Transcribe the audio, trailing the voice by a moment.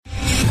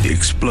the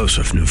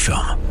explosive new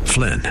film,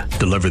 Flynn,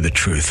 Deliver the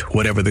Truth,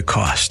 Whatever the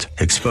Cost,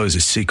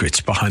 exposes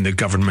secrets behind the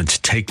government's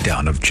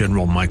takedown of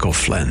General Michael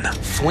Flynn.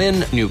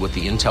 Flynn knew what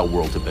the intel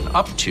world had been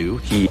up to.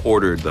 He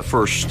ordered the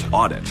first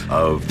audit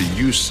of the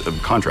use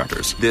of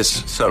contractors.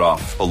 This set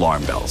off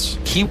alarm bells.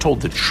 He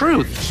told the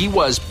truth. He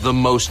was the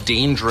most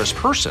dangerous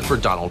person for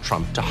Donald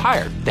Trump to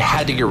hire. They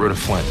had to get rid of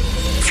Flynn.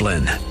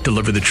 Flynn,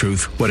 Deliver the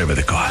Truth, Whatever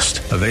the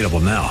Cost. Available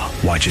now.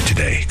 Watch it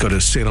today. Go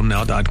to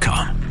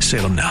salemnow.com.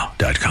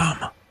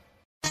 salemnow.com.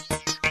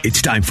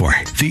 It's time for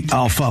the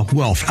Alpha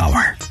Wealth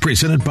Hour,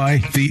 presented by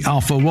the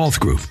Alpha Wealth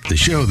Group, the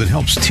show that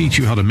helps teach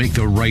you how to make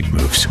the right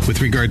moves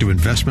with regard to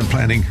investment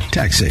planning,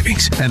 tax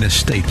savings, and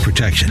estate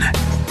protection.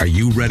 Are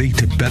you ready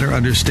to better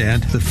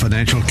understand the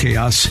financial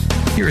chaos?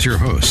 Here's your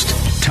host,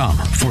 Tom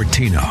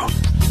Fortino.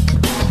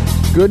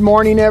 Good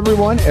morning,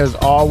 everyone. As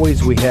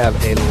always, we have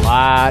a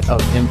lot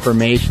of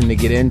information to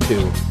get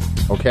into.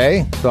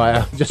 Okay? So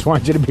I just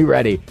want you to be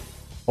ready.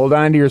 Hold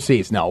on to your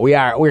seats. No,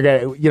 we're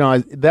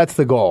gonna, that's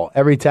the goal.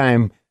 Every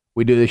time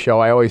we do the show,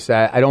 I always say,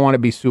 I don't want to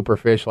be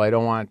superficial. I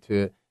don't want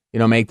to,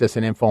 make this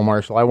an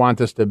infomercial. I want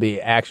this to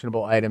be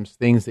actionable items,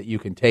 things that you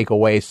can take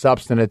away,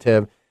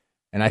 substantive.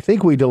 And I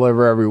think we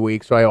deliver every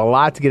week. So I have a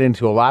lot to get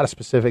into, a lot of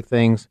specific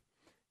things.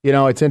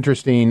 It's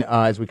interesting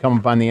as we come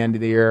up on the end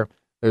of the year.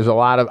 There's a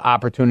lot of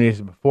opportunities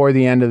before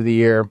the end of the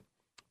year.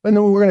 And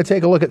then we're going to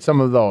take a look at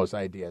some of those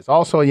ideas.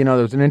 Also,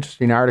 there's an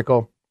interesting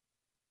article.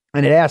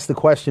 And it asks the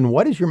question,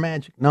 what is your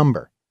magic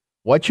number?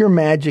 What's your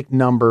magic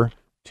number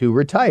to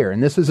retire?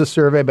 And this is a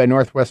survey by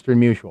Northwestern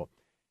Mutual.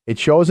 It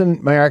shows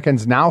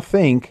Americans now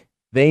think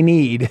they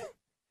need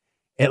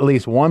at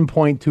least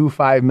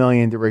 $1.25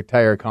 million to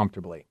retire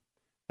comfortably.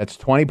 That's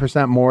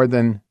 20% more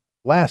than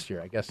last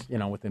year, I guess,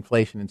 with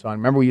inflation and so on.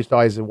 Remember, we used to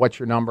always say, what's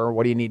your number?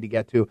 What do you need to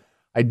get to?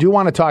 I do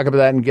want to talk about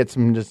that and get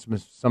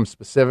some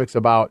specifics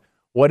about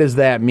what does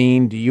that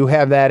mean? Do you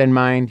have that in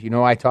mind?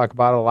 I talk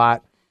about it a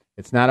lot.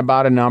 It's not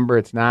about a number.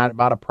 It's not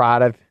about a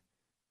product.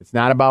 It's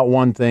not about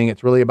one thing.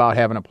 It's really about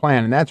having a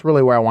plan. And that's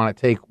really where I want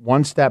to take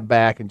one step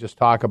back and just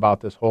talk about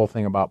this whole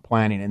thing about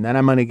planning. And then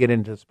I'm going to get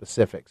into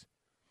specifics.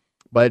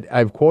 But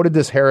I've quoted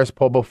this Harris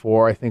poll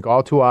before. I think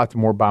all too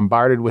often we're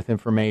bombarded with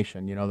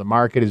information. The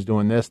market is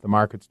doing this. The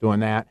market's doing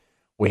that.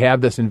 We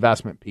have this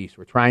investment piece.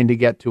 We're trying to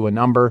get to a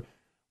number.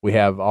 We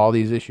have all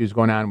these issues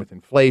going on with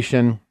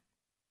inflation.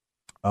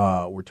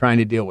 We're trying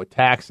to deal with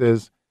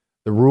taxes.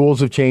 The rules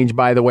have changed,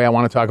 by the way. I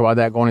want to talk about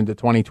that going into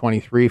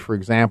 2023. For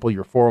example,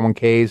 your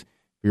 401ks, if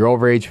you're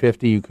over age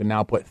 50, you can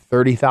now put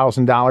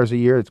 $30,000 a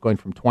year. It's going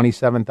from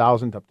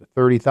 $27,000 up to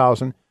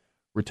 $30,000.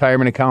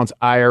 Retirement accounts,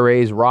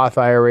 IRAs, Roth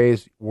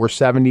IRAs, were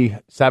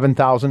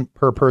 $77,000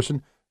 per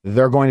person.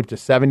 They're going up to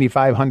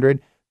 $7,500.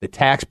 The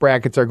tax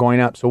brackets are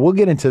going up. So we'll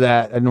get into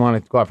that. I don't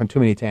want to go off on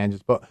too many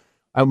tangents, but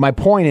my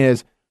point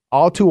is,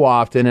 all too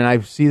often, and I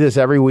see this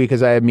every week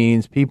as I have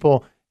meetings,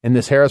 people. And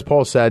this Harris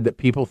poll said that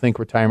people think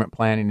retirement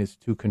planning is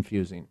too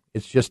confusing.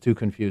 It's just too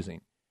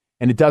confusing.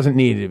 And it doesn't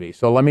need to be.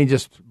 So let me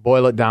just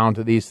boil it down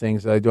to these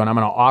things that I do. And I'm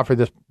going to offer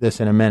this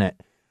in a minute.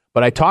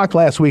 But I talked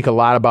last week a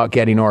lot about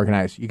getting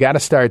organized. You got to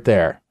start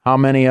there. How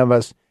many of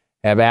us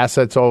have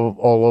assets all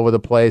over the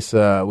place?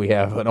 We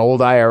have an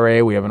old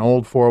IRA. We have an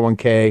old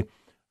 401k.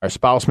 Our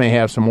spouse may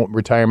have some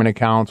retirement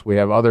accounts. We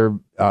have other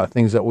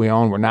things that we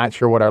own. We're not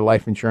sure what our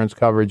life insurance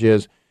coverage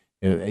is.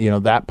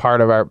 That part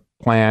of our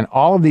plan.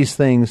 All of these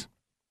things.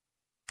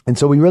 And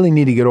so we really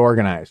need to get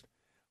organized.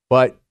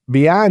 But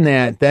beyond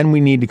that, then we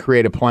need to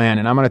create a plan.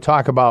 And I'm going to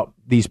talk about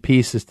these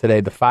pieces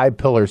today, the 5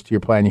 pillars to your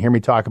plan. You hear me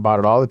talk about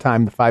it all the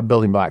time, the 5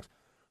 building blocks.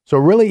 So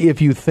really,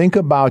 if you think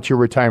about your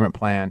retirement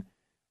plan,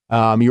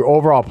 your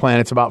overall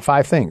plan, it's about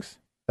 5 things.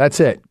 That's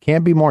it.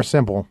 Can't be more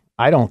simple,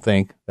 I don't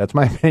think. That's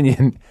my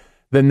opinion,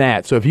 than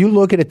that. So if you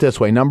look at it this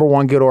way, number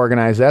 1, get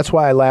organized. That's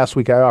why last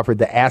week I offered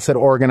the asset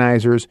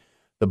organizers,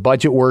 the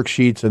budget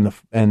worksheets,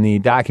 and the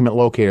document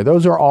locator.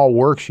 Those are all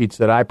worksheets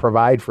that I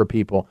provide for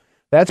people.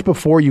 That's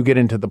before you get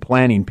into the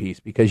planning piece,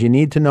 because you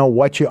need to know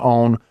what you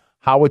own,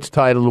 how it's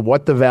titled,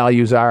 what the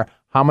values are,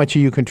 how much are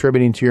you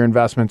contributing to your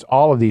investments,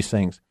 all of these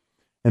things.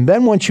 And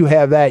then once you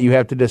have that, you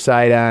have to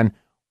decide on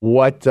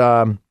what's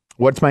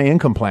my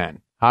income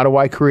plan? How do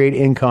I create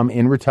income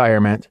in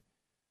retirement?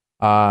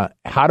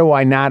 How do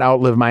I not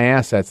outlive my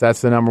assets?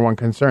 That's the number 1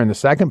 concern. The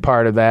second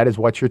part of that is,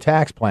 what's your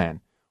tax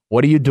plan?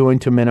 What are you doing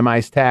to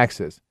minimize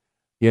taxes?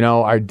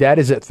 Our debt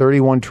is at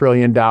 $31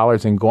 trillion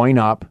and going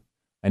up.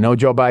 I know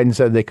Joe Biden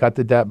said they cut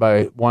the debt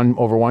by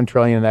over $1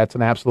 trillion. That's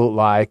an absolute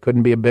lie.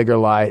 Couldn't be a bigger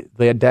lie.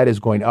 The debt is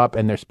going up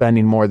and they're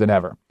spending more than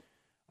ever.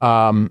 You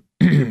have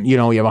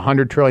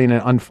 $100 trillion in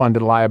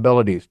unfunded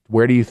liabilities.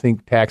 Where do you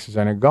think taxes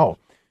are going to go?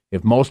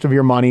 If most of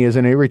your money is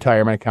in a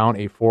retirement account,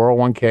 a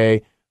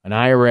 401k, an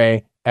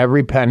IRA,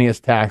 every penny is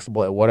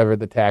taxable at whatever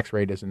the tax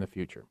rate is in the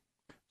future.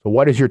 So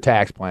what is your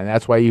tax plan?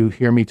 That's why you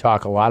hear me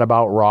talk a lot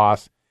about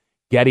Roth,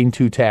 getting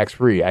to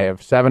tax-free. I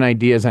have 7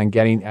 ideas on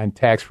getting on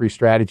tax-free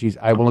strategies.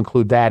 I will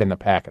include that in the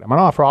packet. I'm going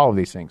to offer all of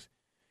these things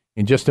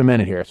in just a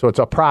minute here. So it's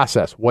a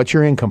process. What's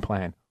your income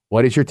plan?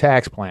 What is your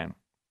tax plan?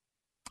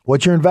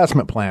 What's your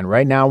investment plan?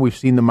 Right now, we've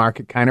seen the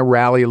market kind of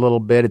rally a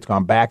little bit. It's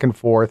gone back and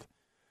forth.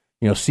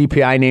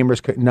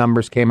 CPI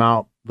numbers came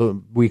out a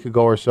week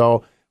ago or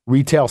so.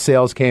 Retail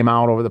sales came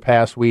out over the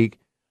past week.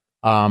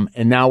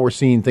 And now we're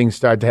seeing things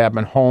start to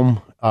happen.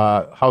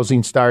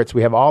 Housing starts.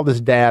 We have all this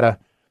data,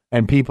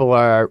 and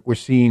we're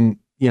seeing,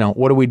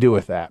 what do we do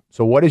with that?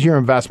 So what is your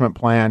investment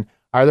plan?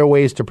 Are there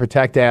ways to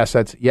protect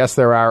assets? Yes,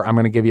 there are. I'm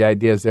going to give you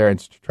ideas there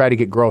and try to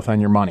get growth on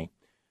your money.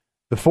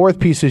 The fourth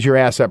piece is your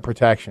asset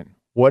protection.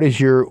 What is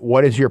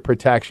your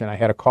protection? I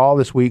had a call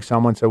this week.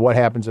 Someone said, what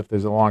happens if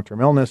there's a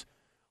long-term illness?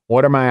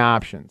 What are my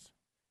options?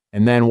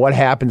 And then what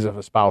happens if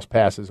a spouse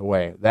passes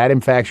away? That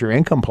impacts your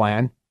income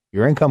plan.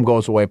 Your income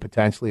goes away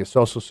potentially. If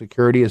Social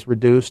Security is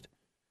reduced,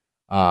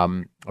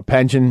 a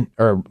pension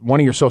or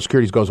one of your Social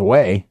Securities goes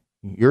away,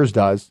 yours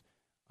does.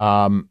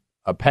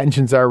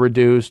 Pensions are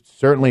reduced.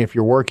 Certainly, if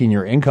you're working,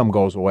 your income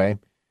goes away.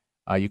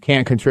 You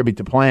can't contribute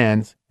to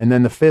plans. And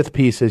then the fifth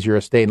piece is your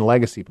estate and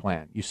legacy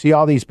plan. You see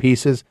all these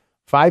pieces,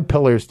 5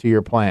 pillars to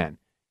your plan.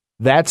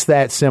 That's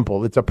that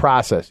simple. It's a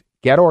process.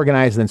 Get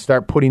organized and then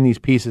start putting these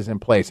pieces in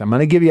place. I'm going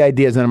to give you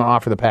ideas and I'm going to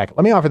offer the packet.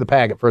 Let me offer the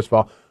packet, first of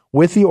all,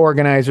 with the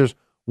organizers,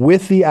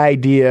 with the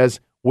ideas,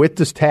 with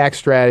the tax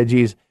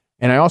strategies.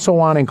 And I also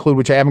want to include,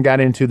 which I haven't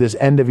got into, this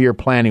end-of-year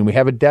planning. We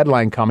have a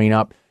deadline coming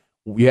up.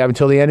 You have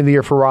until the end of the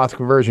year for Roth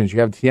conversions. You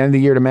have to the end of the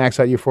year to max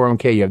out your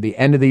 401k. You have the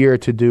end of the year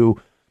to do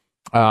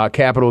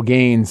capital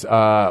gains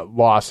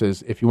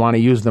losses if you want to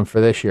use them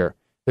for this year.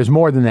 There's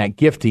more than that,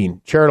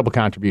 gifting, charitable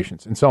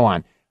contributions, and so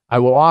on. I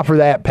will offer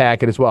that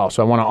packet as well.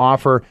 So I want to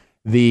offer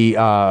the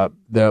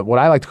what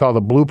I like to call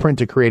the blueprint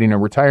to creating a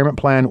retirement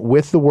plan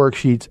with the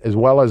worksheets as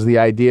well as the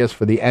ideas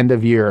for the end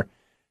of year.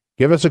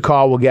 Give us a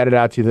call. We'll get it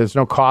out to you. There's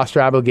no cost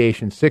or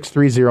obligation.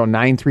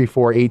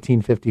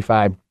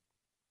 630-934-1855.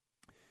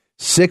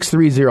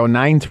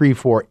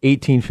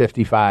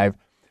 630-934-1855.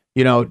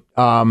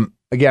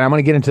 Again, I'm going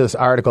to get into this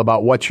article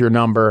about what's your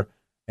number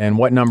and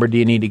what number do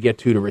you need to get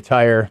to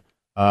retire.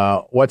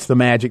 What's the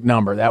magic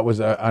number? That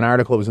was an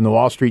article. It was in the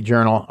Wall Street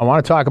Journal. I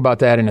want to talk about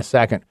that in a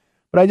second.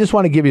 But I just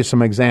want to give you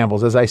some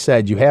examples. As I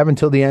said, you have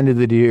until the end of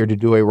the year to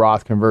do a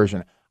Roth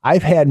conversion.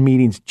 I've had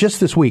meetings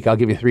just this week. I'll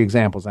give you 3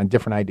 examples on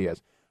different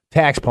ideas.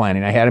 Tax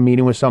planning. I had a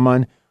meeting with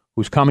someone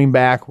who's coming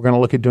back. We're going to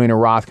look at doing a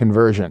Roth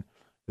conversion.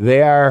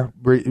 They are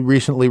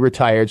recently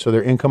retired, so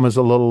their income is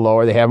a little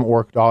lower. They haven't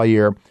worked all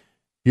year.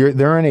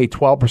 They're in a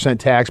 12%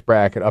 tax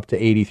bracket up to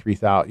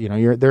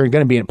 $83,000. They're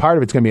going to be part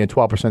of it's going to be in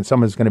 12%.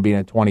 Some of it's going to be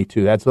in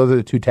 22. Those are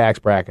the 2 tax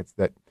brackets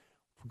that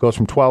goes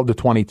from 12 to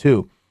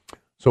 22.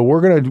 So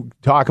we're going to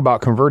talk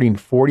about converting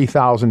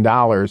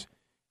 $40,000,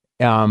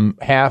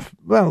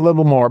 a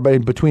little more,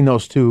 but between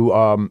those two,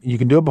 you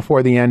can do it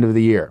before the end of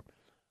the year.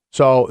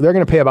 So they're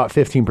going to pay about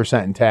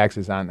 15% in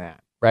taxes on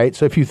that, right?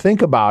 So if you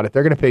think about it,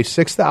 they're going to pay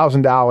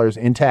 $6,000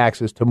 in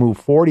taxes to move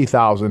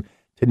 $40,000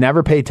 to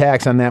never pay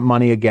tax on that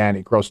money again.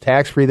 It grows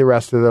tax-free the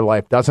rest of their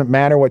life. Doesn't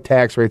matter what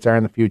tax rates are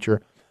in the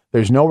future.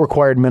 There's no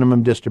required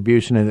minimum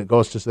distribution, and it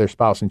goes to their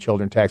spouse and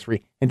children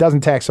tax-free. It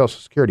doesn't tax Social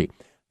Security.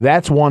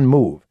 That's one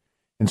move.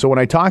 And so when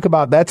I talk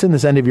about, that's in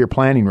this end-of-year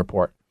planning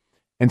report.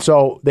 And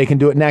so they can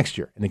do it next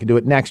year, and they can do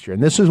it next year.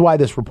 And this is why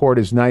this report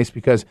is nice,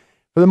 because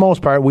for the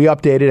most part, we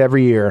update it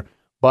every year.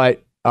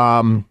 But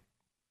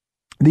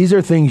these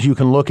are things you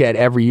can look at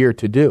every year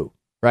to do,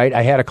 right?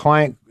 I had a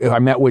client I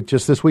met with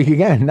just this week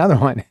again, another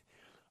one.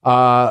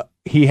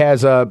 He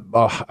has an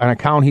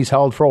account he's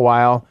held for a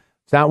while.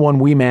 It's not one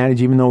we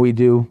manage, even though we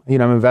do. I'm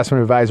an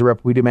investment advisor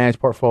rep. We do manage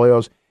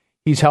portfolios.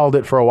 He's held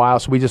it for a while,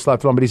 so we just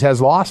left it alone, but he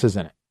has losses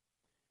in it.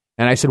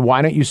 And I said,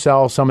 why don't you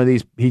sell some of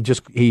these?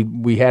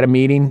 We had a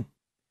meeting.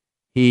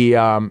 We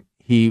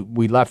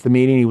left the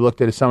meeting. He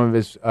looked at some of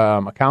his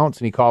accounts,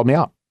 and he called me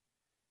up.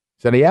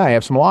 He said, yeah, I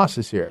have some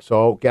losses here.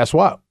 So guess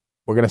what?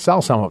 We're going to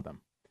sell some of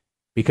them,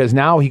 because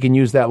now he can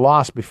use that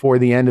loss before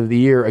the end of the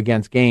year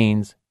against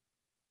gains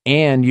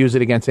and use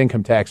it against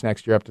income tax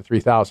next year up to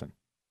 $3,000.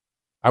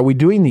 Are we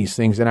doing these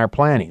things in our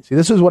planning? See,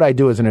 this is what I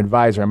do as an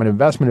advisor. I'm an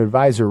investment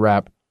advisor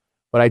rep,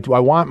 but I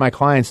want my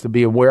clients to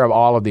be aware of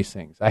all of these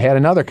things. I had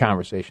another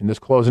conversation, this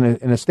closing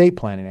in estate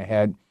planning. I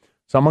had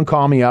someone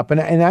call me up,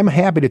 and I'm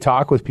happy to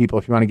talk with people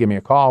if you want to give me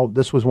a call.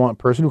 This was one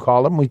person who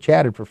called up, and we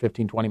chatted for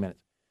 15, 20 minutes.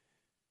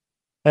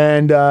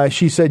 And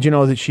she said,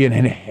 that she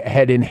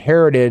had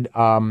inherited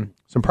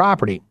some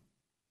property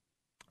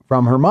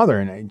from her mother,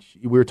 and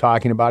we were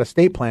talking about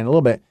estate plan a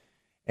little bit.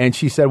 And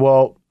she said,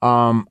 well,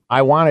 I'm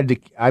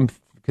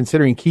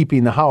considering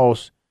keeping the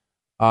house.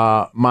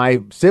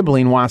 My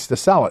sibling wants to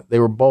sell it. They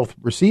were both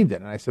received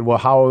it. And I said, well,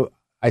 how?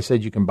 I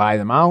said, you can buy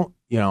them out.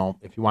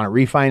 If you want to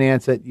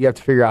refinance it, you have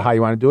to figure out how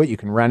you want to do it. You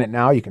can rent it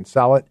now. You can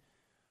sell it.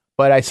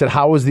 But I said,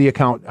 how is the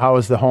account? How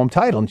is the home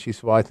title? And she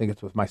said, well, I think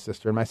it's with my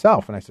sister and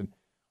myself. And I said,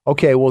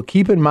 okay, well,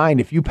 keep in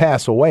mind, if you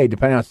pass away,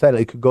 depending on the title,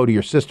 it could go to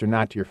your sister,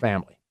 not to your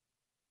family.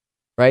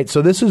 Right?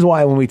 So this is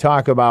why when we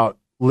talk about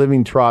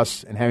living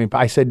trusts and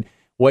I said,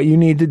 what you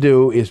need to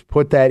do is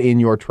put that in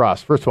your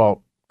trust. First of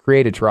all,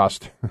 create a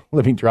trust,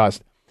 living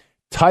trust.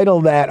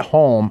 Title that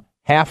home,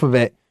 half of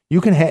it.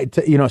 You can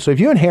so if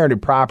you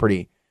inherited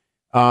property,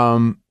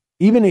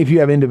 even if you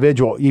have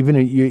individual, even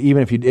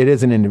if it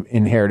is an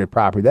inherited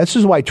property. This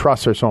is why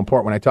trusts are so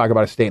important when I talk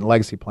about estate and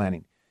legacy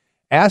planning.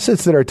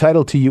 Assets that are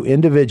titled to you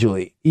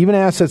individually, even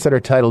assets that are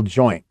titled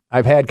joint.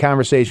 I've had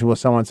conversation with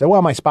someone say,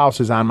 well, my spouse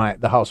is on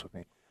the house with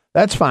me.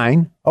 That's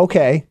fine.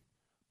 Okay.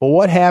 But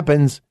what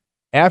happens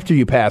after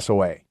you pass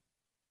away?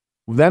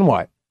 Then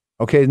what?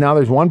 Okay, now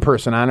there's one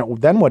person on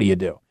it. Then what do you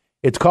do?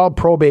 It's called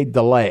probate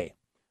delay.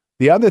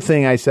 The other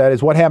thing I said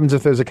is, what happens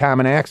if there's a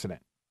common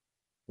accident?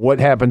 What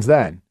happens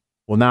then?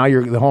 Well, now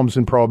the home's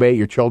in probate.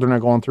 Your children are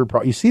going through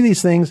You see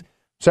these things?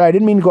 Sorry, I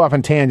didn't mean to go off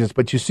on tangents,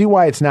 but you see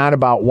why it's not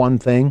about one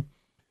thing?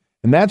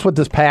 And that's what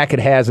this packet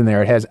has in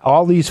there. It has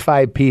all these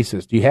 5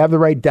 pieces. Do you have the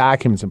right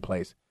documents in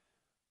place?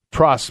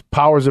 Trust,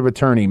 powers of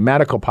attorney,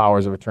 medical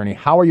powers of attorney.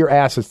 How are your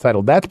assets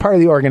titled? That's part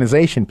of the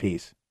organization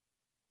piece,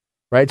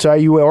 right? So are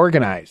you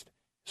organized?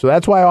 So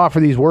that's why I offer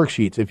these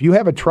worksheets. If you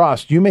have a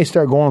trust, you may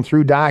start going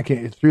through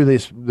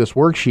this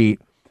worksheet.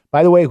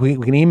 By the way, we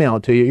can email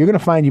it to you. You're going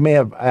to find you may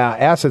have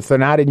assets that are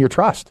not in your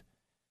trust.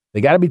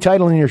 They got to be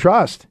titled in your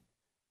trust.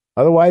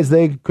 Otherwise,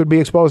 they could be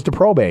exposed to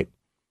probate.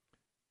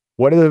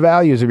 What are the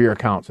values of your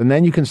accounts? And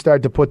then you can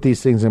start to put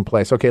these things in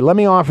place. Okay, let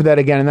me offer that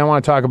again, and then I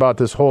want to talk about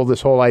this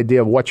whole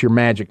idea of what's your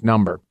magic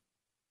number.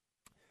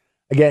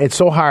 Again, it's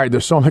so hard.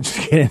 There's so much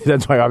to get into.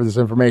 That's why I offer this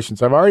information.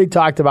 So I've already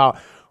talked about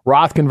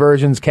Roth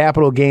conversions,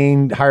 capital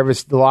gain,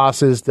 harvest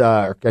losses,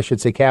 or I should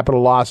say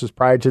capital losses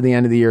prior to the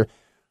end of the year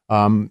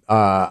on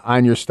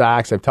your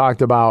stocks. I've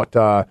talked about,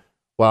 I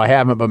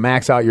haven't, but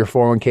max out your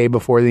 401k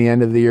before the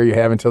end of the year. You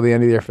have until the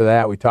end of the year for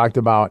that. We talked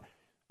about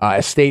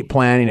estate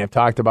planning. I've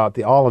talked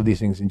about all of these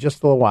things in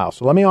just a little while.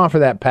 So let me offer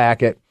that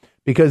packet,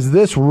 because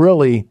this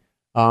really,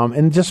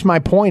 and just my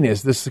point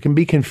is, this can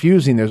be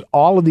confusing. There's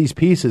all of these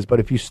pieces,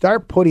 but if you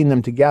start putting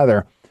them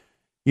together,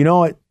 you know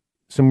what?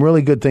 Some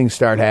really good things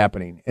start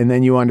happening, and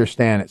then you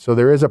understand it. So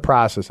there is a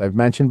process. I've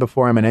mentioned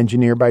before, I'm an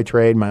engineer by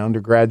trade. My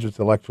undergraduate's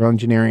electrical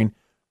engineering.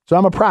 So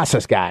I'm a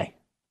process guy,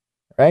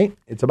 right?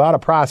 It's about a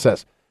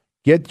process.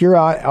 Get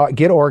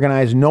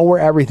organized, know where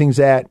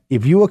everything's at.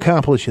 If you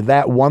accomplish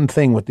that one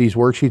thing with these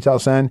worksheets I'll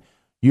send,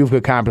 you've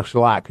accomplished a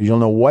lot, because you'll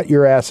know what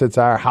your assets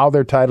are, how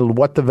they're titled,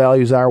 what the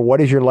values are,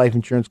 what is your life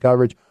insurance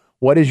coverage,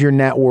 what is your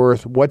net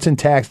worth, what's in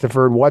tax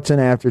deferred, what's in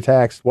after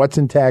tax, what's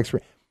in tax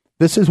free.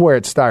 This is where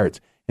it starts.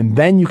 And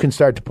then you can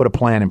start to put a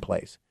plan in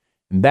place.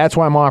 And that's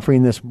why I'm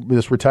offering this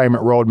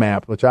retirement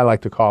roadmap, which I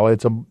like to call it.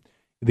 It's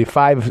the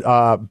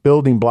 5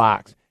 building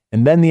blocks.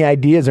 And then the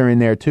ideas are in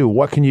there too.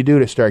 What can you do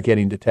to start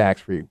getting to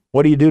tax-free?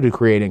 What do you do to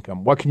create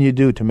income? What can you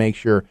do to make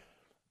sure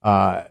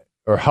or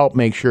help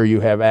make sure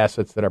you have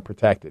assets that are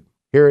protected?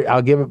 Here,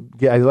 I'll give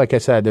it, like I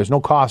said, there's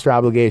no cost or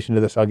obligation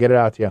to this. I'll get it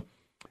out to you.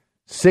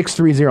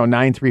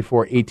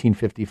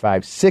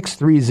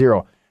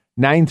 630-934-1855.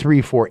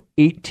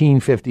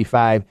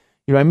 630-934-1855.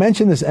 You know, I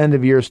mentioned this end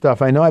of year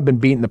stuff. I know I've been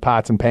beating the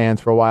pots and pans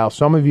for a while.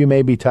 Some of you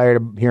may be tired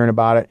of hearing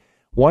about it.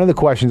 One of the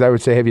questions I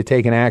would say, have you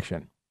taken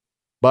action?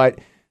 But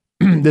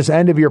this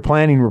end of year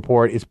planning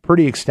report is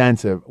pretty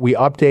extensive. We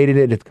updated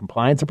it. It's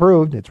compliance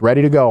approved. It's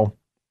ready to go.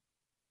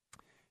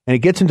 And it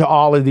gets into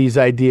all of these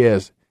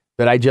ideas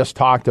that I just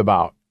talked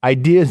about,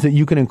 ideas that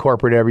you can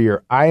incorporate every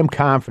year. I am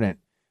confident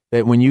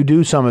that when you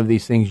do some of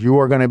these things, you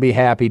are going to be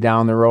happy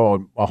down the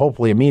road. Well,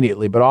 hopefully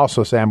immediately, but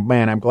also say,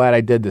 man, I'm glad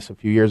I did this a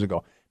few years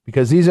ago.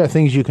 Because these are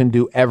things you can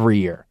do every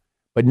year.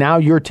 But now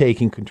you're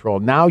taking control.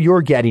 Now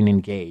you're getting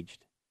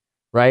engaged,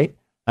 right?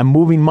 I'm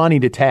moving money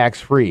to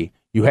tax-free.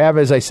 You have,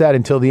 as I said,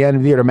 until the end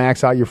of the year to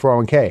max out your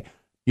 401k.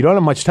 You don't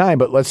have much time,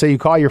 but let's say you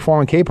call your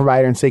 401k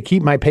provider and say,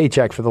 keep my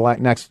paycheck for the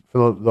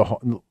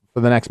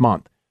next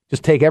month.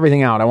 Just take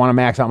everything out. I want to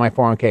max out my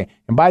 401k.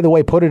 And by the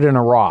way, put it in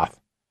a Roth.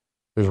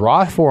 There's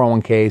Roth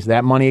 401ks.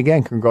 That money,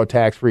 again, can go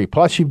tax-free.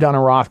 Plus, you've done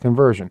a Roth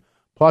conversion.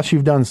 Plus,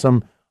 you've done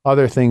some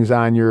other things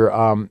on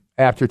your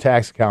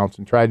after-tax accounts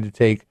and tried to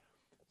take,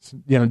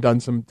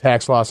 done some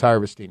tax loss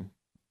harvesting.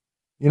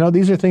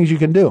 These are things you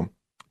can do.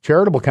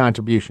 Charitable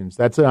contributions,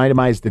 that's an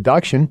itemized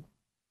deduction.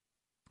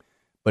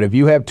 But if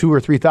you have $2,000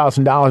 or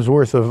 $3,000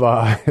 worth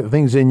of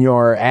things in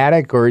your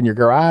attic or in your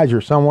garage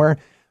or somewhere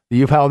that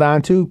you've held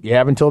on to, you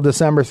have until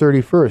December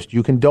 31st.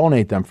 You can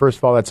donate them. First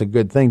of all, that's a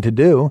good thing to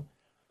do,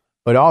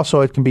 but also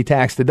it can be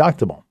tax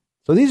deductible.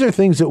 So these are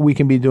things that we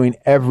can be doing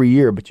every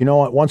year. But you know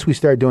what? Once we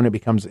start doing it,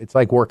 it's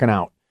like working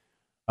out.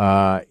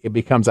 It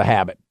becomes a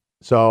habit.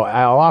 So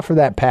I'll offer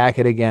that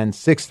packet again,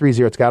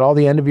 630. It's got all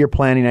the end-of-year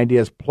planning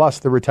ideas plus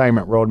the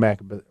retirement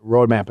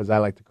roadmap, as I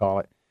like to call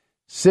it.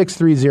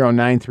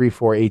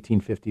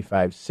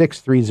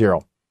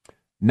 630-934-1855.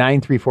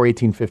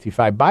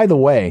 630-934-1855. By the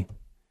way,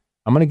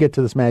 I'm going to get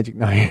to this magic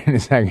number in a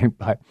second,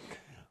 but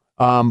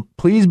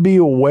please be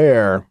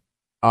aware,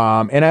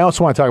 and I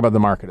also want to talk about the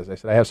market, as I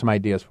said. I have some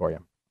ideas for you.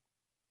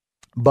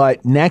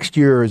 But next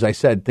year, as I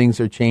said,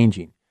 things are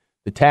changing.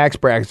 The tax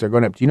brackets are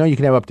going up. Do you know you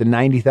can have up to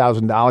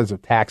 $90,000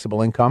 of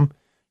taxable income?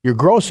 Your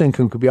gross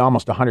income could be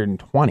almost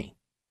 $120,000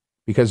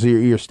 because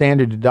your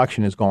standard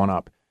deduction is going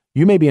up.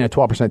 You may be in a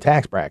 12%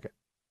 tax bracket.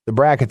 The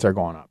brackets are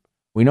going up.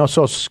 We know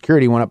Social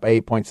Security went up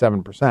by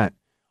 8.7%.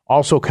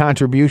 Also,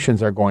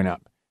 contributions are going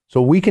up.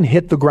 So we can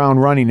hit the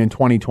ground running in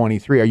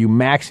 2023. Are you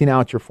maxing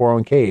out your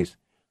 401ks?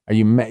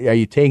 Are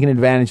you taking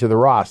advantage of the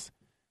Roth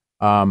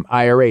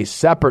IRA?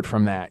 Separate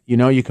from that,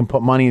 you can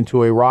put money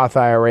into a Roth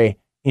IRA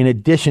in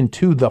addition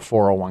to the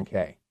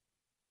 401k,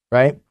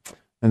 right?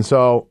 And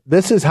so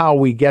this is how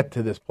we get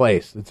to this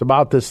place. It's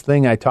about this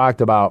thing I talked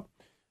about,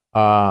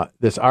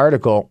 this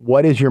article,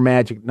 what is your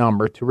magic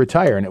number to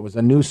retire? And it was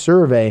a new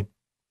survey.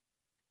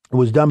 It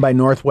was done by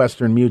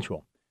Northwestern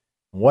Mutual.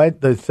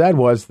 What they said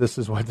was, this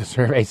is what the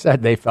survey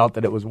said. They felt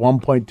that it was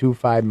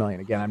 1.25 million.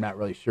 Again, I'm not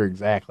really sure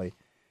exactly.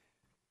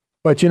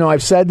 But,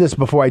 I've said this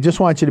before. I just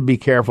want you to be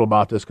careful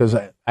about this because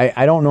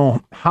I don't know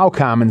how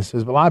common this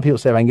is, but a lot of people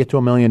say, if I can get to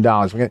 $1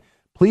 million,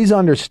 please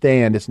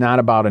understand it's not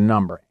about a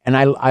number. And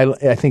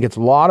I think it's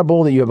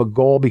laudable that you have a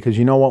goal because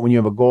you know what? When you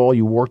have a goal,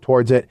 you work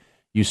towards it,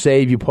 you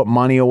save, you put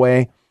money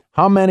away.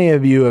 How many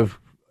of you have,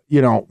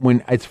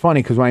 when it's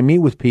funny because when I meet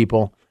with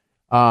people,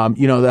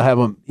 they'll have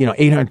them,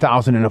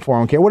 800,000 in a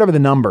 401k, whatever the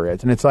number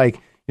is. And it's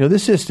like,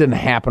 this just didn't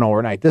happen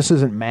overnight. This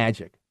isn't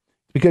magic.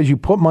 It's because you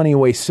put money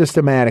away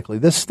systematically.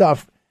 This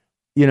stuff,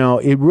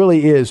 it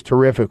really is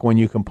terrific when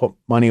you can put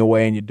money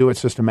away and you do it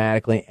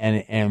systematically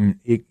and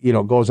it,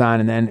 goes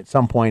on and then at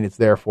some point it's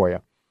there for you.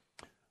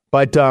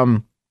 But,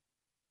 when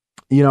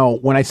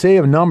I say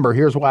a number,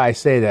 here's why I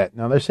say that.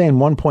 Now they're saying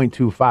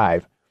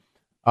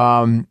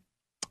 1.25.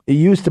 It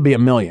used to be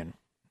 $1 million.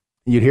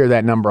 You'd hear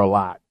that number a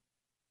lot.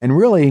 And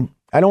really,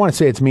 I don't want to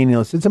say it's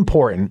meaningless. It's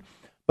important.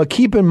 But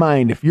keep in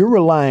mind, if you're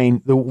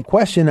relying, the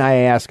question I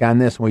ask on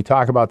this when we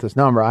talk about this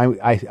number,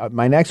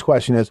 my next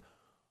question is,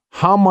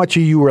 how much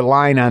are you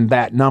relying on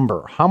that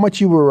number? How much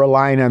you were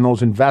relying on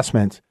those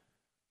investments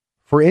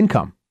for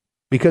income?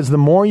 Because the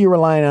more you're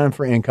relying on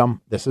for income,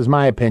 this is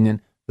my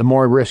opinion, the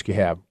more risk you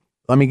have.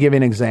 Let me give you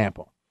an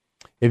example.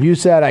 If you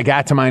said, I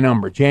got to my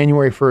number,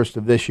 January 1st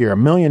of this year,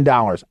 $1 million,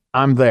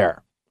 I'm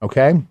there,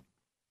 okay?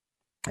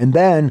 And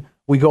then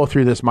we go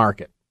through this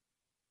market.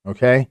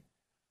 Okay.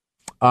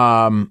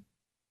 Now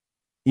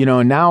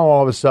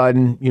all of a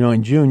sudden,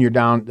 in June, you're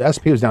down, the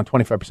S&P was down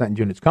 25% in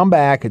June. It's come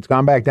back, it's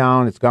gone back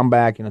down, it's come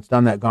back, it's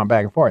done that, gone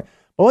back and forth.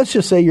 But let's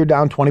just say you're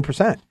down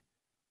 20%.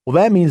 Well,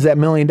 that means that $1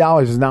 million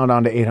is now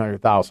down to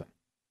 800,000.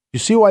 You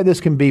see why this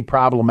can be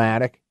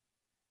problematic?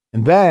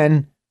 And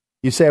then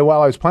you say,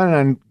 well, I was planning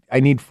on,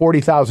 I need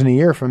 40,000 a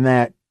year from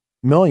that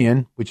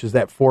million, which is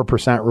that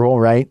 4% rule,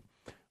 right?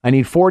 I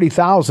need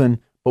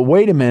 40,000, but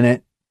wait a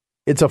minute.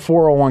 It's a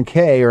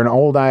 401k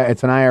or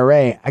it's an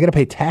IRA. I got to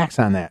pay tax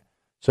on that.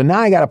 So now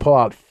I got to pull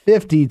out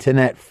 50 to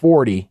net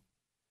 40.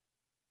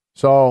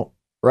 So,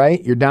 right,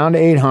 you're down to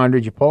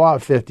 800. You pull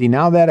out 50.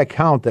 Now that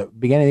account that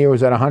beginning of the year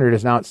was at 100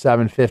 is now at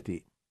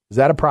 750. Is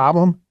that a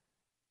problem?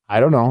 I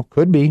don't know.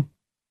 Could be.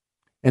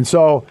 And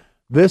so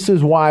this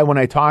is why when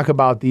I talk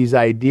about these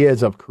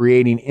ideas of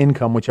creating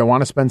income, which I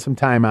want to spend some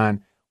time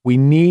on, we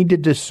need to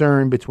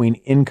discern between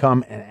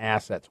income and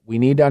assets. We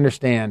need to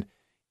understand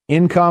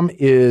income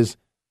is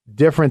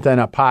different than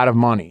a pot of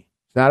money.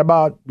 It's not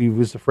about, we've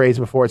used the phrase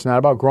before, it's not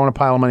about growing a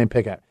pile of money and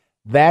pick it.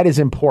 That is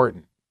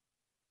important.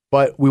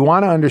 But we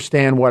want to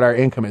understand what our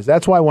income is.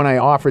 That's why when I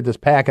offered this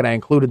packet, I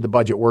included the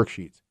budget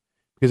worksheets.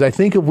 Because I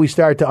think if we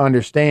start to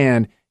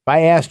understand, if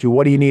I asked you,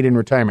 what do you need in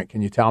retirement?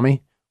 Can you tell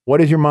me?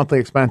 What is your monthly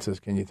expenses?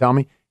 Can you tell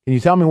me? Can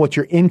you tell me what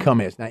your income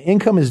is? Now,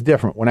 income is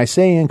different. When I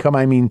say income,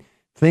 I mean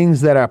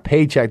things that are a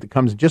paycheck that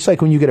comes, just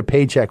like when you get a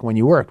paycheck when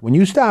you worked. When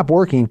you stop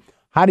working,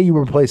 how do you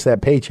replace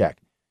that paycheck?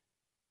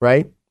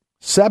 Right?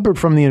 Separate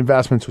from the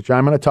investments, which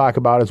I'm going to talk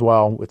about as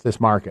well with this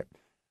market.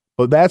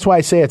 But that's why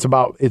I say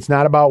it's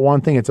not about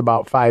one thing, it's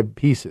about 5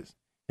 pieces.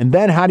 And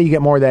then how do you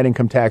get more of that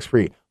income tax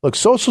free? Look,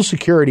 Social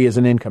Security is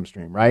an income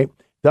stream, right?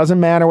 Doesn't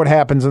matter what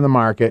happens in the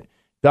market.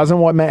 Doesn't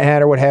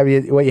matter what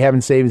you have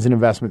in savings and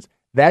investments.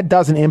 That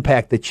doesn't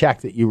impact the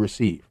check that you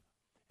receive.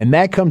 And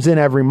that comes in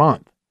every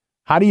month.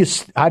 How do you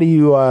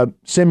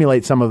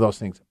simulate some of those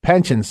things?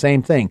 Pension,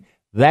 same thing.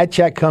 That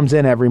check comes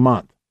in every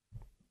month.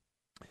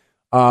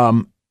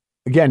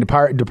 Again,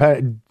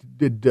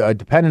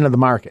 dependent of the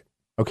market,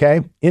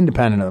 okay?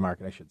 Independent of the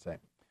market, I should say.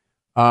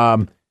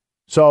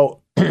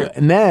 So,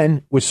 and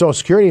then with Social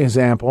Security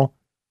example,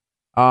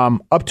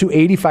 up to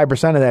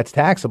 85% of that's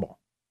taxable.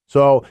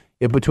 So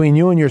if between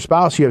you and your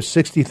spouse you have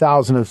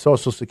 $60,000 of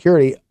Social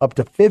Security, up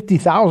to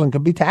 $50,000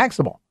 could be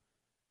taxable.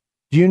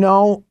 Do you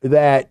know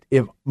that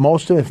if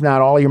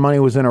not all your money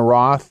was in a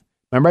Roth?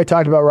 Remember I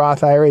talked about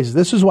Roth IRAs?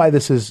 This is why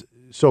this is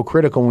so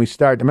critical when we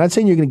start. I'm not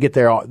saying you're going to get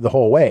there the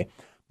whole way,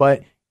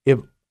 but if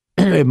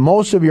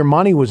most of your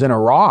money was in a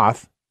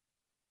Roth,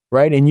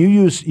 right, and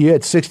you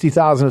had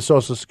 $60,000 of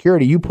Social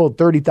Security, you pulled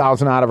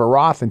 $30,000 out of a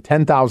Roth and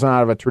 $10,000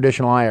 out of a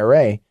traditional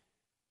IRA. Do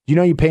you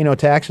know you pay no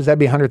taxes? That'd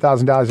be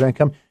 $100,000 of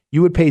income.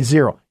 You would pay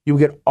zero. You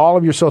would get all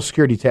of your Social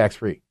Security tax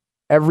free,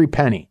 every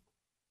penny.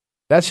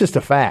 That's just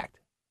a fact,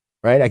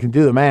 right? I can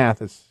do the math.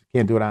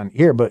 Can't do it on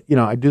here, but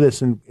I do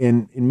this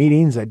in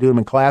meetings. I do them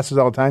in classes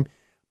all the time.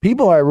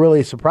 People are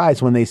really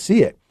surprised when they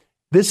see it.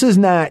 This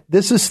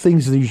is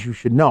things that you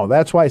should know.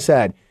 That's why I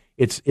said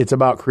it's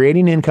about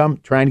creating income,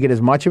 trying to get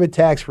as much of it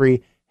tax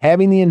free,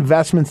 having the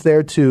investments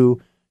there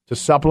too to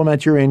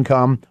supplement your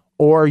income,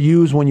 or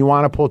use when you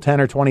want to pull $10,000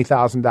 or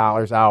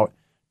 $20,000 out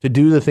to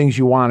do the things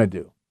you want to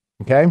do.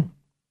 Okay?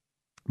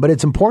 But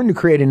it's important to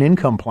create an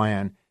income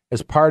plan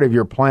as part of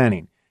your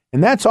planning.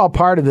 And that's all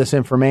part of this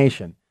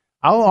information.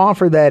 I'll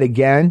offer that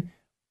again.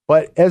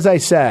 But as I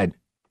said,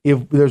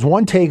 if there's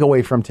one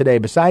takeaway from today,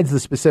 besides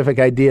the specific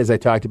ideas I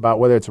talked about,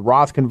 whether it's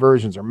Roth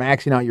conversions or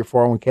maxing out your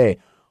 401k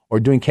or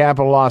doing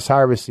capital loss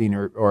harvesting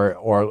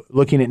or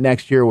looking at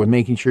next year with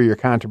making sure your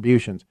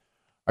contributions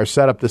are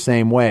set up the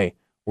same way,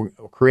 we're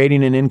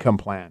creating an income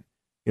plan.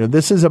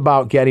 This is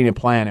about getting a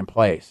plan in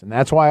place. And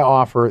that's why I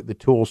offer the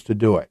tools to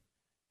do it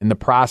and the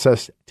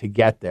process to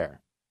get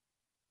there.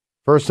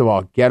 First of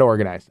all, get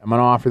organized. I'm going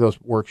to offer those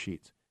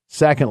worksheets.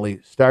 Secondly,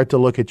 start to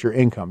look at your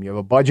income. You have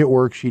a budget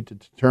worksheet to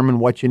determine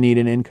what you need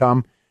in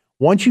income.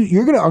 Once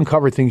you're going to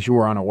uncover things you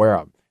were unaware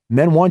of. And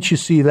then once you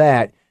see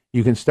that,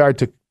 you can start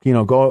to,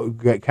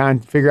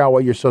 figure out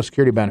what your Social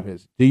Security benefit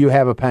is. Do you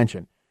have a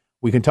pension?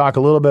 We can talk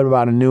a little bit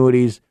about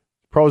annuities,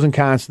 pros and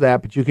cons to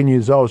that, but you can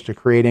use those to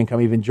create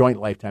income, even joint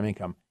lifetime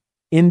income,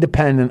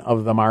 independent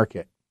of the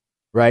market,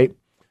 right?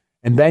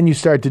 And then you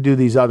start to do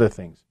these other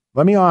things.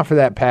 Let me offer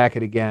that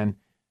packet again.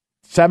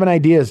 7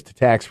 ideas to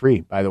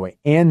tax-free, by the way,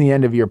 and the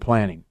end-of-year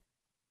planning.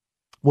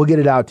 We'll get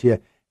it out to you.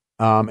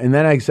 And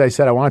then, as I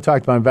said, I want to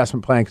talk about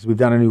investment planning because we've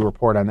done a new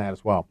report on that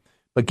as well.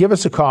 But give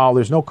us a call.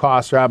 There's no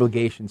cost or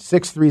obligation.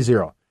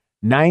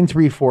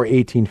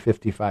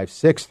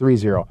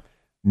 630-934-1855.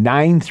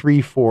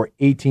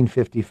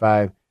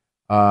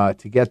 630-934-1855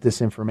 to get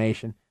this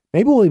information.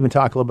 Maybe we'll even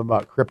talk a little bit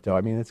about crypto.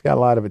 I mean, it's got a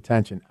lot of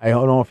attention. I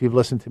don't know if you've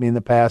listened to me in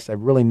the past.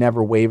 I've really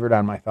never wavered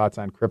on my thoughts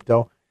on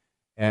crypto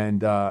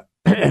and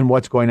and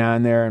what's going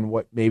on there and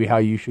how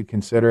you should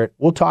consider it.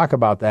 We'll talk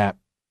about that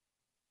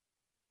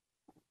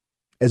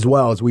as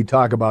well as we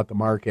talk about the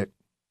market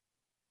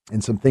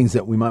and some things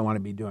that we might want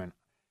to be doing.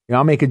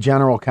 I'll make a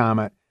general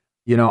comment.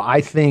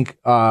 I think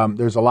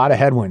there's a lot of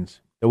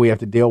headwinds that we have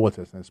to deal with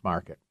in this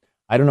market.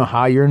 I don't know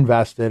how you're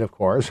invested, of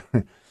course,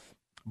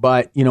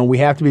 but, we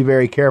have to be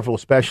very careful,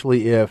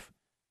 especially if,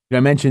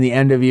 I mentioned the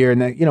end of year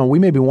and that, we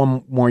may be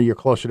one more year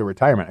closer to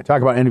retirement. I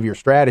talk about end of year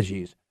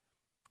strategies.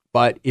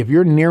 But if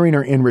you're nearing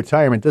or in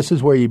retirement, this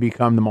is where you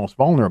become the most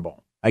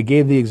vulnerable. I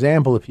gave the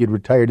example if you'd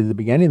retired at the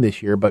beginning of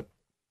this year, but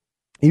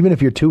even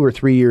if you're 2 or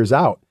 3 years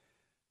out,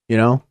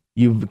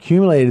 you've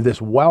accumulated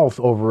this wealth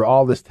over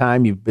all this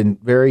time. You've been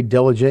very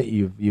diligent.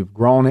 You've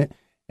grown it.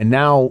 And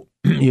now,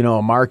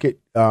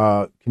 market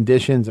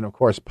conditions and, of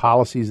course,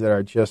 policies that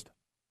are just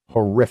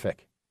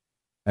horrific.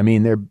 I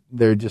mean, they're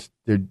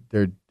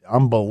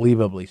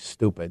unbelievably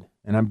stupid,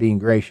 and I'm being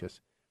gracious.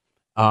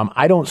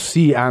 I don't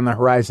see on the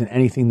horizon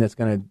anything that's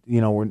going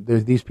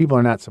to, these people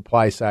are not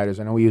supply siders.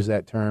 I know we use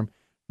that term.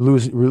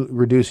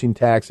 Reducing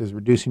taxes,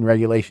 reducing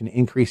regulation,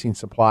 increasing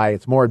supply.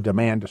 It's more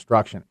demand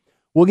destruction.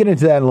 We'll get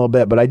into that in a little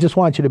bit, but I just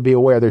want you to be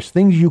aware there's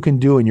things you can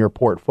do in your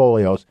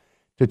portfolios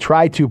to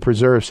try to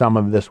preserve some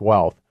of this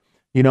wealth.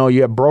 You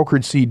have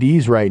brokered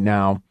CDs right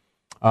now.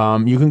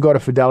 You can go to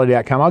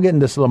Fidelity.com. I'll get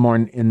into this a little more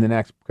in the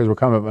next because we're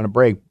coming up on a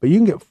break, but you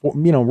can get,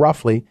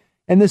 roughly.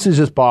 And this is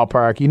just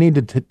ballpark. You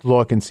need to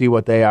look and see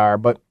what they are.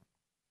 But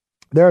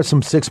there are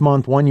some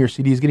 6-month, 1-year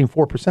CDs getting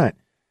 4%.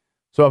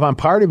 So if on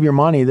part of your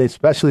money,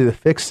 especially the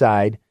fixed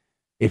side,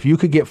 if you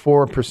could get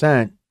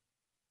 4%,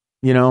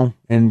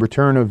 in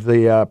return of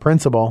the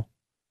principal,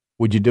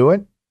 would you do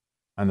it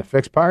on the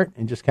fixed part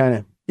and just kind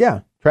of,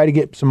 try to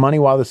get some money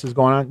while this is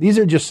going on? These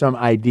are just some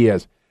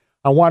ideas.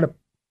 I want to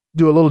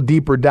do a little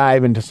deeper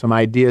dive into some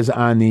ideas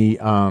on the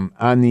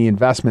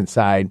investment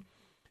side.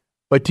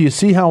 But do you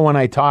see how when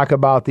I talk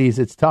about these,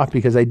 it's tough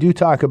because I do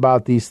talk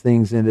about these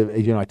things.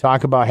 I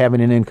talk about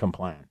having an income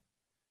plan,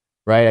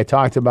 right? I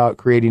talked about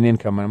creating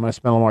income, and I'm going to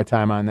spend a little more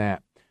time on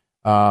that.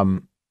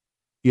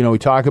 We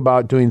talk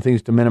about doing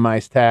things to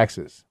minimize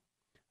taxes.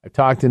 I've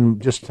talked and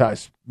just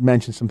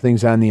mentioned some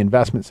things on the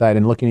investment side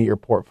and looking at your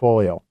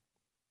portfolio.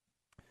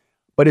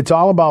 But it's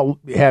all about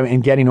having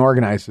and getting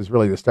organized is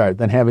really the start,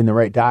 then having the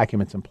right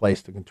documents in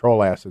place to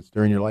control assets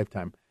during your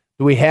lifetime.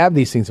 Do we have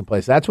these things in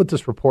place? That's what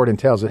this report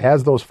entails. It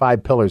has those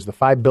 5 pillars, the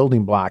 5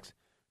 building blocks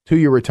to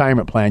your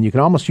retirement plan. You can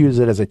almost use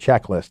it as a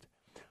checklist.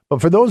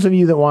 But for those of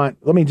you that want,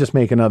 let me just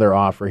make another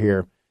offer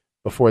here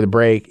before the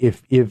break.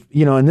 If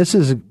and this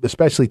is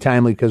especially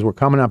timely because we're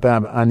coming up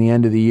on the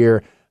end of the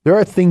year, there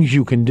are things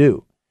you can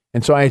do.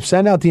 And so I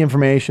send out the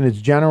information.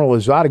 It's general.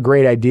 There's a lot of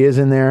great ideas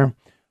in there.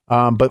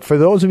 But for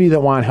those of you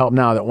that want help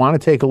now, that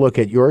want to take a look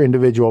at your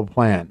individual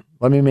plan,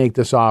 let me make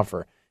this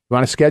offer. You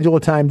want to schedule a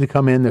time to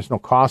come in. There's no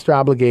cost or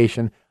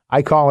obligation.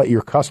 I call it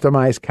your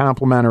customized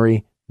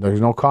complimentary.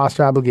 There's no cost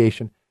or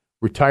obligation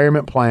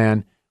retirement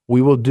plan.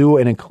 We will do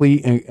a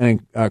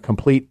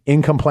complete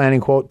income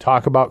planning quote,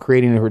 talk about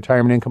creating a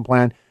retirement income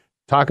plan,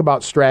 talk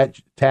about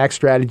tax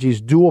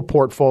strategies, do a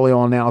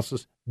portfolio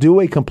analysis, do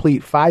a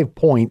complete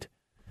 5-point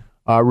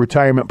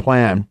retirement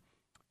plan.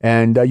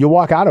 And you'll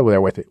walk out of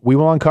there with it. We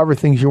will uncover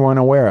things you weren't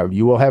aware of.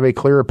 You will have a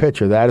clearer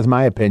picture. That is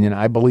my opinion.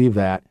 I believe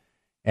that.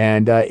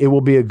 And it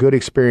will be a good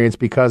experience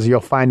because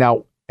you'll find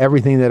out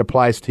everything that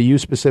applies to you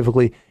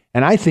specifically.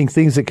 And I think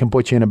things that can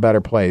put you in a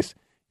better place.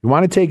 You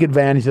want to take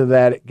advantage of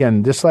that.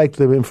 Again, just like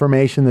the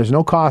information, there's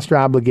no cost or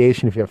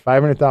obligation. If you have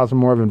 $500,000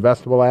 more of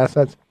investable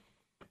assets,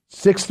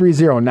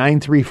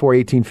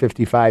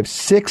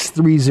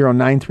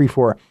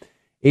 630-934-1855,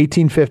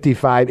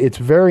 630-934-1855. It's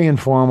very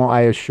informal,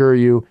 I assure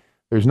you.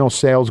 There's no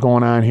sales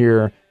going on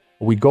here.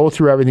 We go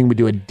through everything. We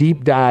do a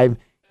deep dive.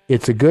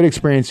 It's a good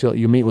experience.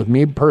 You meet with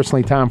me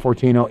personally, Tom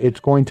Fortino.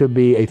 It's going to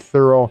be a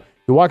thorough.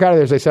 You walk out of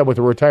there, as I said, with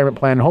a retirement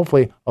plan and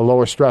hopefully a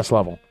lower stress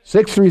level.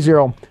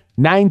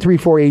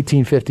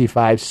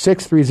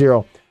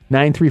 630-934-1855,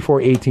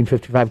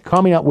 630-934-1855.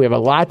 Coming up, we have a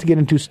lot to get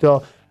into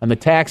still on the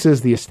taxes,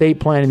 the estate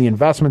planning, the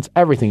investments,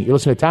 everything. You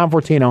listen to Tom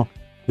Fortino,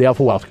 the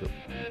Alpha Wealth Group.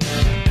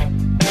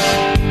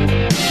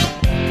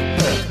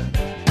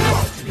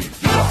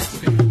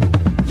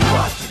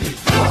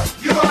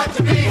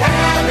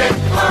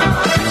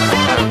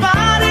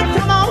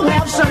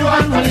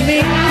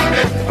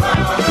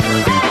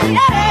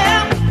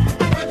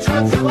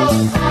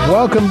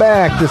 Welcome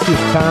back. This is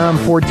Tom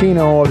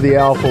Fortino of the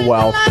Alpha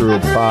Wealth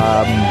Group.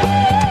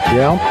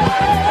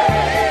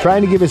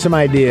 Trying to give you some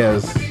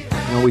ideas.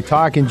 We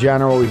talk in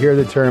general. We hear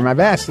the term. I've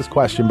asked this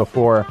question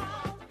before.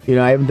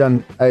 I've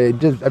done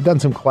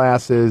some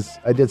classes.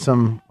 I did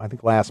some, I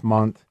think, last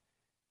month,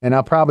 and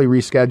I'll probably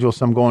reschedule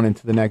some going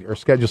into the next, or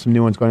schedule some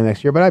new ones going into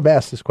next year. But I've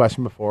asked this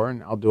question before,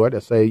 and I'll do it. I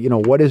say,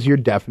 what is your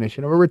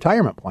definition of a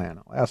retirement plan?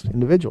 I'll ask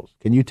individuals.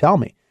 Can you tell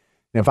me?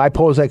 And if I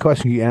pose that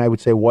question, and I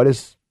would say, what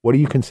do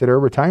you consider a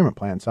retirement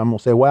plan? Some will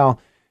say, well,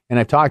 and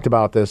I've talked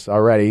about this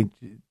already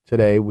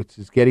today, which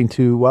is getting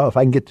to, well, if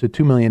I can get to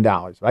 $2 million,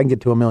 if I can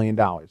get to $1 million,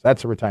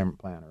 that's a retirement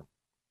plan.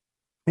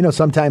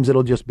 Sometimes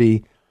it'll just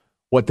be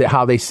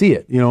how they see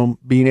it,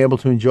 being able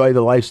to enjoy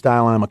the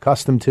lifestyle I'm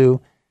accustomed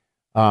to,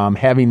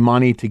 having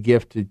money to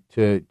gift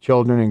to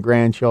children and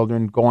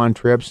grandchildren, go on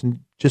trips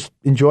and just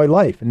enjoy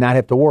life and not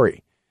have to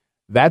worry.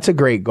 That's a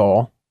great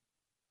goal.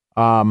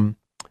 And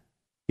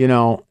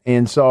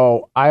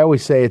so I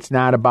always say it's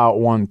not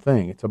about one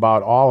thing. It's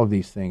about all of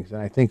these things.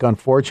 And I think,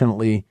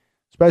 unfortunately,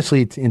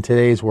 especially in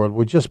today's world,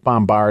 we're just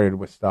bombarded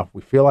with stuff.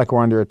 We feel like we're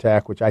under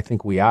attack, which I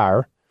think we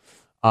are.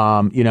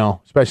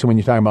 Especially when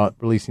you're talking about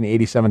releasing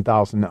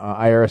 87,000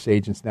 IRS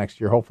agents next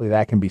year. Hopefully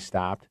that can be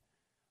stopped.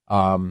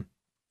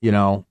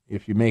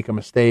 If you make a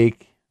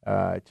mistake,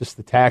 just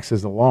the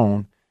taxes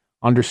alone,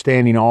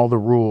 understanding all the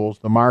rules,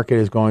 the market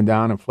is going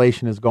down,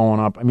 inflation is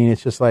going up. I mean,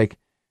 it's just like,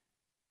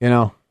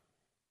 give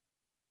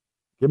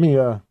me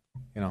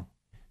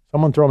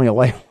someone throw me a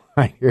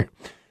lifeline here.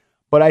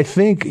 But I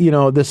think,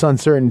 this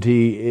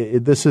uncertainty,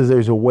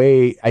 there's a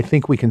way, I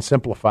think we can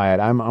simplify it.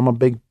 I'm a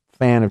big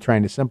fan of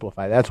trying to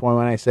simplify. That's why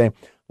when I say,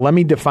 let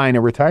me define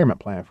a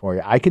retirement plan for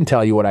you, I can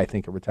tell you what I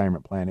think a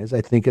retirement plan is.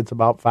 I think it's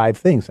about 5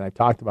 things. And I've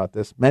talked about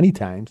this many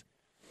times.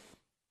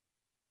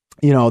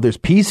 There's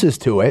pieces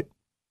to it,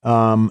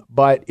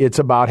 but it's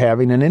about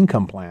having an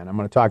income plan. I'm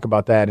going to talk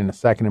about that in a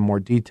second in more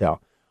detail.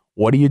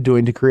 What are you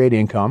doing to create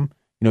income?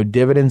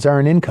 Dividends are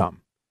an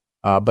income,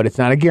 but it's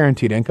not a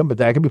guaranteed income, but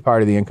that could be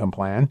part of the income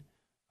plan.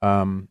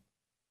 From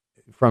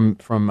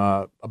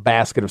a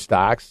basket of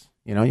stocks,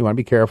 you want to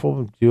be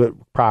careful, do it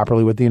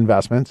properly with the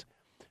investments.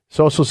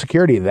 Social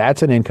Security,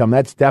 that's an income.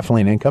 That's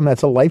definitely an income.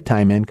 That's a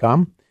lifetime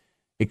income.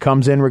 It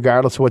comes in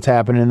regardless of what's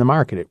happening in the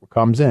market. It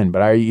comes in, but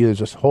there's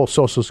this whole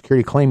Social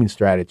Security claiming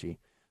strategy.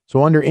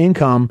 So under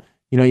income,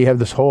 you have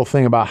this whole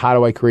thing about how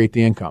do I create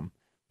the income?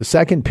 The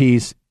second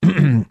piece,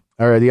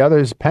 or the other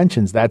is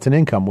pensions. That's an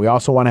income. We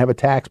also want to have a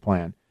tax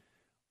plan.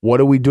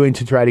 What are we doing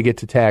to try to get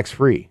to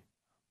tax-free,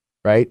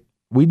 right?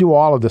 We do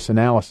all of this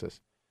analysis.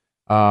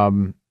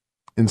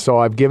 And so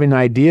I've given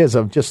ideas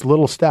of just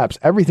little steps.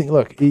 Everything,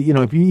 look,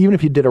 even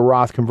if you did a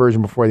Roth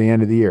conversion before the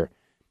end of the year,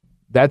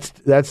 that's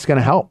going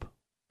to help,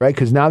 right?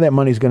 Because now that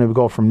money's going to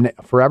go from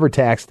forever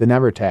taxed to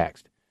never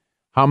taxed.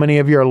 How many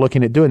of you are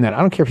looking at doing that?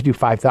 I don't care if you do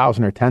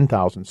 5,000 or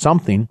 10,000,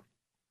 something,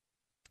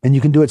 and you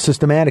can do it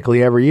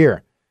systematically every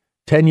year.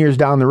 10 years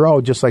down the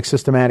road, just like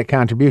systematic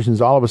contributions,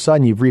 all of a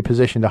sudden you've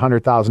repositioned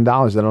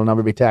 $100,000 that'll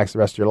never be taxed the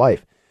rest of your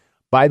life.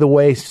 By the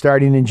way,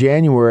 starting in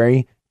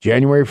January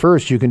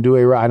 1st, you can do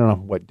I don't know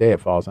what day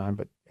it falls on,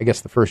 but I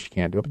guess the first you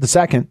can't do it. But the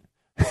second,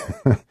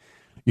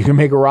 you can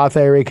make a Roth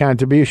IRA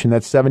contribution.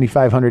 That's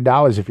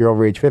 $7,500 if you're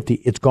over age 50.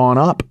 It's gone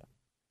up.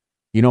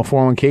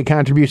 401k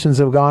contributions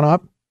have gone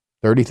up.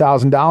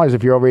 $30,000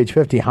 if you're over age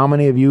 50. How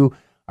many of you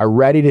are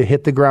ready to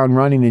hit the ground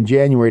running in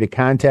January to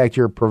contact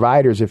your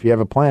providers if you have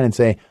a plan and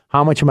say,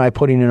 how much am I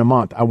putting in a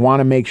month? I want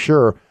to make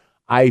sure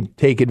I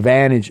take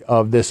advantage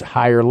of this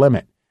higher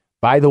limit.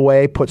 By the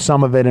way, put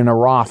some of it in a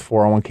Roth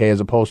 401k as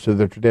opposed to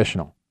the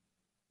traditional.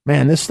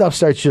 Man, this stuff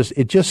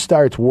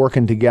starts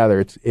working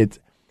together.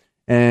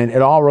 And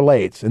it all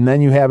relates. And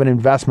then you have an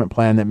investment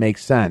plan that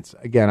makes sense.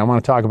 Again, I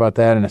want to talk about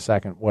that in a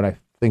second, what I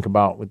think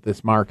about with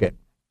this market.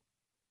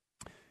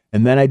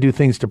 And then I do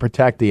things to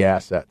protect the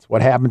assets.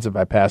 What happens if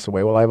I pass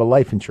away? Well, I have a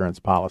life insurance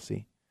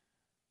policy,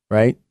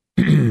 right?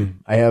 I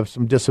have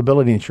some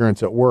disability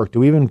insurance at work.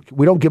 We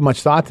don't give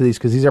much thought to these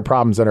because these are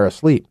problems that are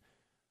asleep.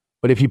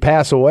 But if you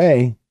pass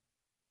away,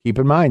 keep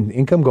in mind,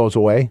 income goes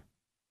away.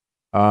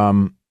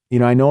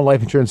 I know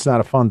life insurance is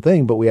not a fun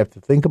thing, but we have to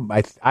think.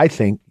 I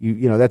think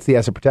that's the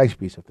asset protection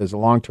piece. If there's a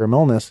long-term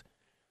illness,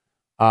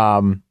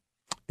 and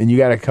you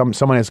got to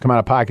someone has to come out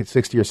of pocket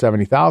 $60,000 or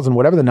 $70,000,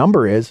 whatever the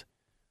number is,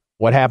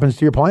 what happens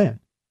to your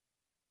plan?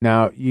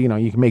 Now, you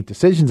can make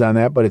decisions on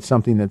that, but it's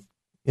something that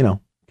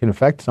can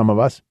affect some of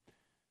us.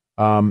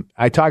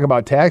 I talk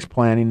about tax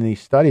planning in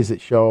these studies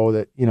that show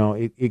that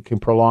it can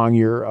prolong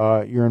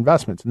your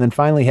investments, and then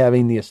finally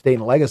having the estate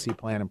and legacy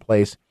plan in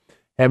place.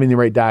 Having the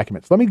right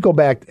documents. Let me go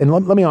back and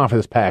let me offer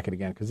this packet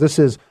again, because this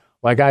is,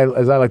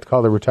 as I like to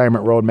call the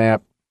retirement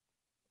roadmap,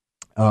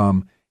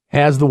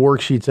 has the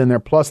worksheets in there,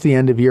 plus the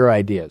end-of-year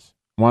ideas.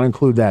 I want to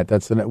include that.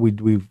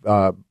 We've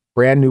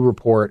brand new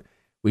report.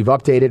 We've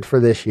updated for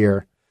this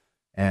year,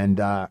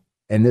 and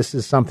this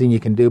is something you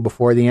can do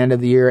before the end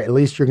of the year. At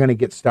least you're going to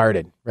get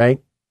started,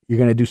 right? You're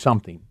going to do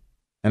something,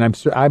 and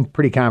I'm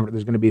pretty confident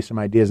there's going to be some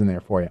ideas in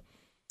there for you.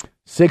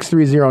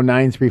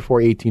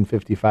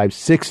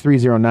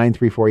 630-934-1855,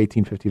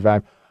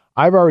 630-934-1855.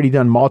 I've already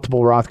done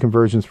multiple Roth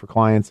conversions for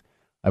clients.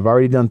 I've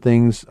already done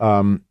things,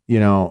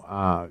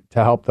 to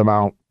help them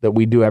out that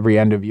we do every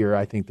end of year.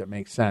 I think that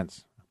makes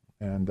sense.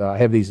 And I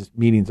have these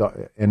meetings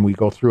and we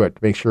go through it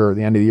to make sure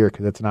the end of the year,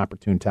 because it's an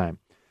opportune time.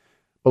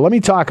 But let me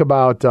talk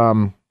about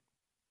the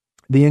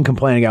income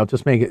planning. I'll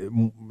just make it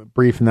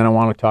brief, and then I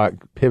want to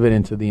pivot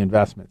into the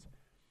investments.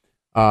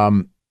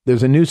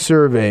 There's a new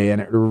survey,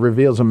 and it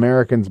reveals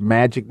Americans'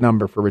 magic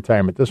number for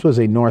retirement. This was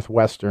a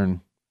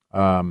Northwestern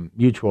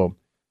Mutual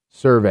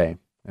survey,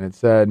 and it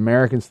said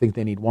Americans think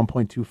they need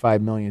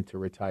 $1.25 million to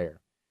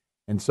retire.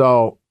 And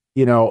so,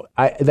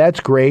 that's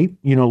great,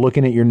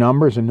 looking at your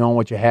numbers and knowing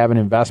what you have in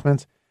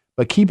investments.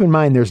 But keep in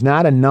mind, there's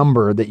not a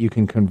number that you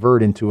can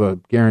convert into a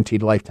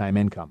guaranteed lifetime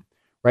income,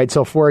 right?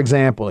 So, for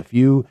example, if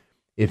you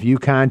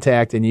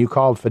contact and you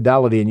called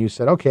Fidelity and you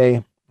said,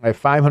 okay, I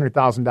have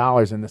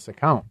 $500,000 in this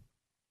account.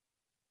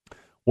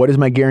 What is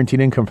my guaranteed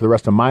income for the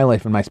rest of my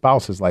life and my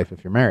spouse's life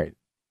if you're married?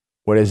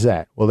 What is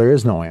that? Well, there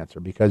is no answer,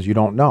 because you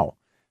don't know.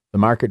 The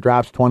market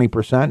drops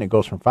 20%. It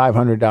goes from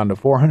 500 down to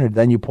 400.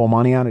 Then you pull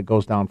money on it. It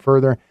goes down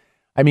further.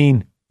 I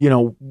mean,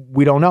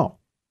 we don't know.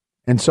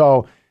 And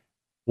so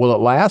will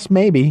it last?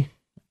 Maybe.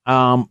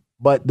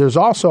 But there's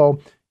also,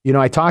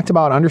 I talked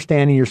about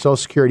understanding your Social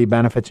Security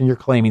benefits and your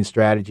claiming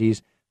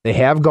strategies. They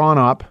have gone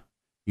up.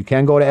 You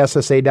can go to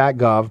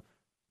SSA.gov.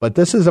 But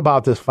this is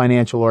about this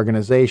financial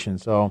organization.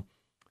 So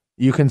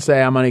you can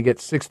say, I'm going to get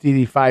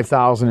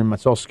 $65,000 in my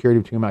Social Security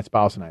between my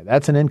spouse and I.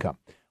 That's an income.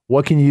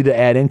 What can you do to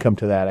add income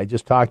to that? I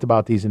just talked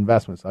about these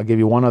investments. I'll give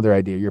you one other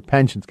idea. Your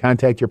pensions.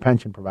 Contact your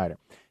pension provider.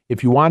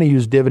 If you want to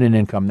use dividend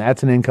income,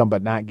 that's an income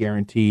but not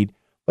guaranteed.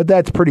 But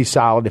that's pretty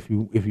solid if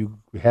you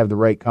have the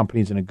right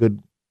companies and a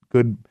good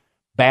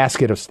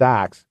basket of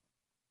stocks.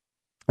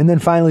 And then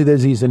finally,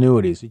 there's these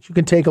annuities that you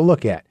can take a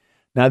look at.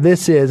 Now,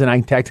 this is, and I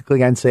technically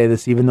can say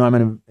this, even though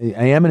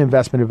I am an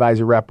investment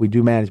advisor rep, we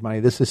do manage money.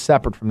 This is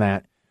separate from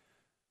that.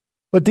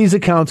 But these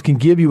accounts can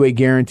give you a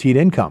guaranteed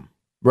income,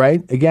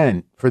 right?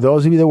 Again, for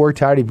those of you that worked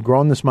hard, you've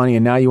grown this money,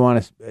 and now you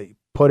want to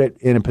put it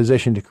in a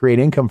position to create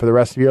income for the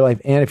rest of your life,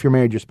 and if you're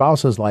married, your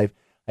spouse's life.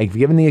 I've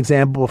given the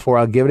example before.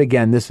 I'll give it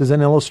again. This is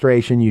an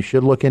illustration. You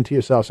should look into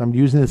yourself. So I'm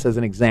using this as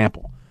an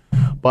example.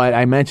 But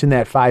I mentioned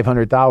that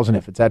 $500,000.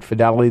 If it's at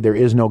Fidelity, there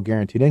is no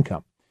guaranteed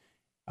income.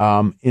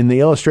 In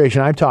the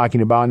illustration I'm talking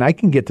about, and I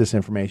can get this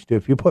information too,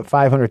 if you put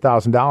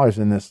 $500,000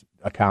 in this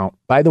account,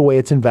 by the way,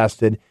 it's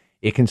invested.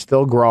 It can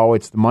still grow.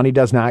 The money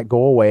does not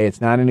go away. It's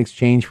not an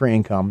exchange for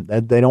income.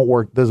 They don't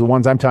work. Those are the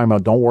ones I'm talking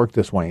about. Don't work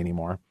this way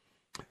anymore.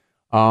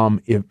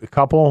 If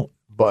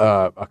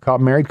a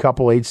married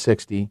couple, age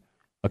 60,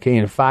 okay,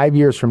 in 5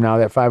 years from now,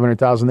 that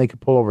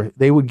 $500,000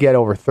 they would get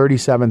over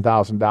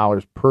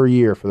 $37,000 per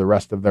year for the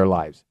rest of their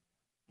lives.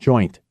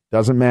 Joint,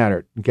 doesn't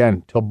matter.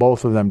 Again, till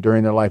both of them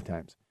during their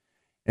lifetimes.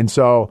 And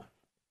so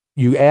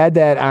you add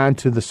that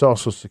onto the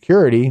Social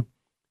Security,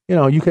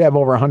 you could have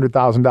over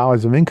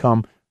 $100,000 of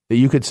income that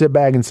you could sit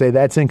back and say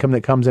that's income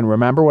that comes in.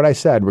 Remember what I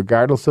said,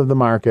 regardless of the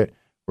market,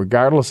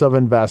 regardless of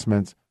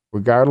investments,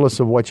 regardless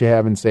of what you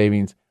have in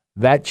savings,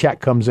 that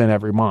check comes in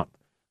every month.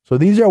 So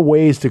these are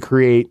ways to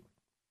create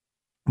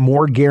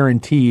more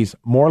guarantees,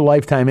 more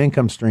lifetime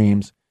income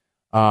streams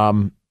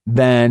than,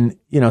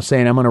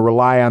 saying I'm going to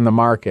rely on the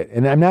market.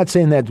 And I'm not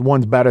saying that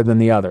one's better than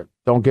the other.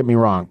 Don't get me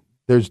wrong.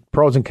 There's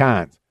pros and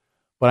cons.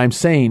 But I'm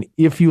saying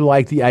if you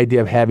like the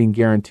idea of having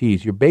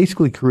guarantees, you're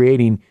basically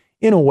creating,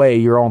 in a way,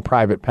 your own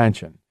private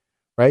pension,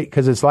 right?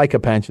 Because it's like a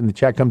pension. The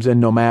check comes in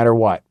no matter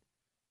what,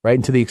 right?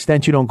 And to the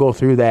extent you don't go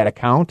through that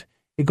account,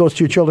 it goes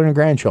to your children and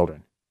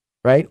grandchildren,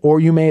 right?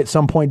 Or you may at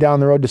some point down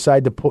the road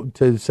decide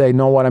to say,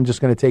 know what, I'm just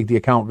going to take the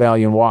account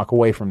value and walk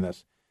away from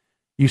this.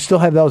 You still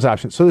have those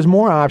options. So there's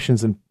more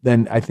options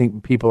than I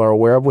think people are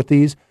aware of with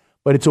these,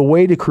 but it's a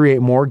way to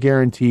create more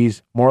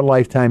guarantees, more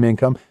lifetime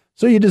income.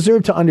 So you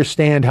deserve to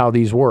understand how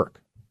these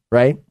work,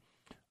 right?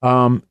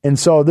 And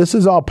so this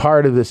is all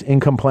part of this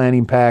income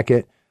planning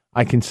packet.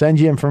 I can send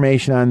you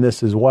information on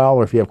this as well,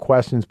 or if you have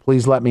questions,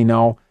 please let me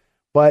know.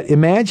 But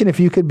imagine if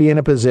you could be in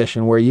a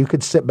position where you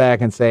could sit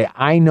back and say,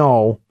 I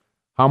know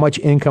how much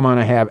income I'm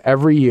going to have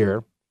every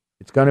year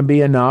It's going to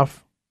be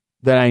enough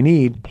that I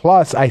need.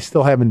 Plus, I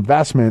still have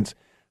investments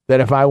that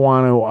if I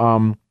want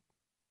to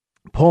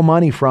pull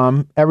money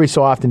from every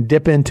so often,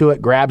 dip into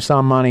it, grab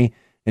some money,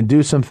 and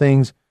do some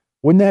things,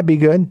 wouldn't that be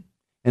good?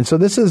 And so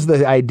this is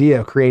the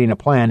idea of creating a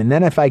plan. And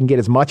then if I can get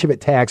as much of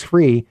it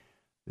tax-free,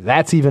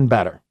 that's even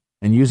better.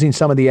 And using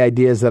some of the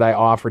ideas that I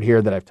offered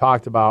here that I've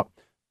talked about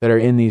that are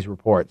in these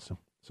reports.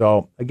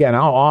 So again,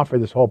 I'll offer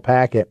this whole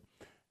packet.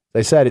 As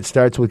I said, it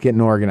starts with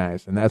getting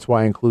organized, and that's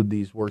why I include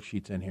these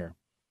worksheets in here.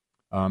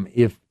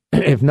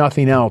 If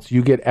nothing else,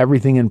 you get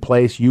everything in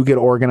place, you get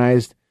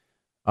organized,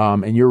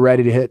 and you're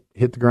ready to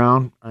hit the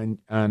ground on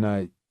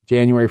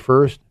January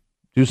 1st.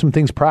 Do some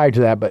things prior to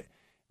that, but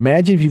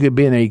imagine if you could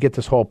be in there, you get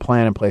this whole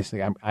plan in place.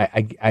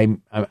 I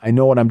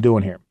know what I'm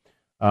doing here.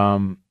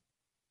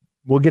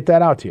 We'll get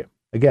that out to you.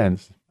 Again,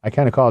 I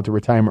kind of call it the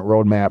retirement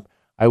roadmap.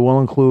 I will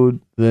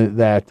include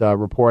that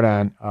report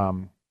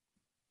on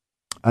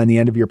the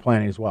end of your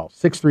planning as well.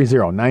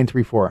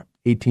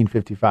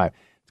 630-934-1855.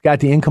 It's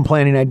got the income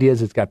planning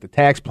ideas. It's got the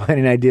tax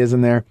planning ideas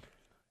in there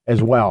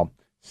as well.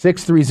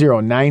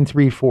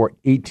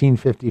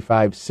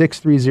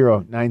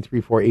 630-934-1855.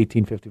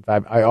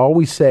 630-934-1855. I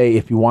always say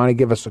if you want to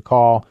give us a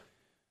call,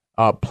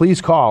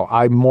 please call.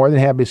 I'm more than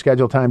happy to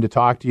schedule time to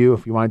talk to you.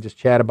 If you want to just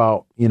chat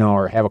about,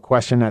 or have a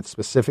question that's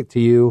specific to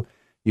you,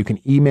 you can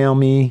email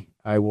me.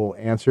 I will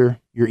answer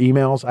your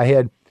emails.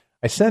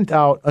 I sent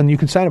out, and you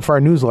can sign up for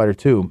our newsletter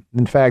too.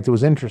 In fact, it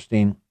was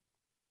interesting.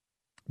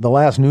 The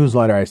last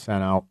newsletter I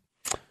sent out,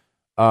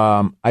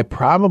 I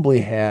probably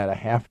had a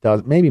half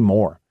dozen, maybe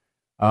more,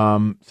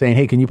 saying,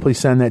 hey, can you please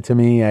send that to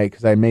me?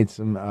 Because I made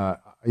some, I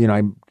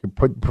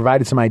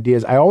provided some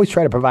ideas. I always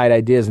try to provide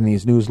ideas in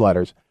these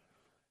newsletters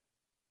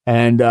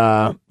and,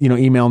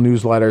 email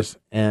newsletters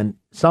and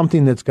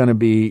something that's going to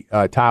be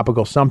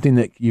topical, something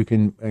that you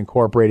can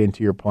incorporate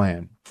into your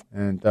plan.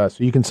 And so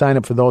you can sign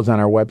up for those on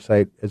our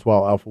website as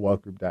well,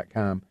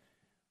 alphawealthgroup.com.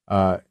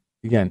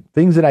 Again,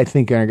 things that I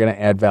think are going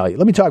to add value.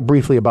 Let me talk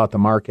briefly about the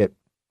market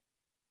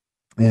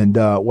and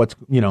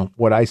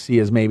what I see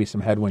as maybe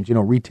some headwinds.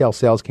 Retail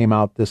sales came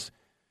out just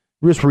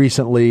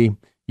recently.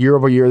 Year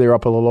over year, they're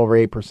up a little over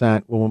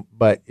 8%. Well,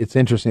 but it's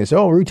interesting. They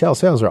say, retail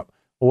sales are up.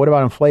 Well, what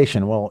about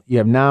inflation? Well, you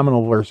have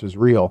nominal versus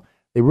real.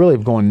 They really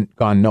have gone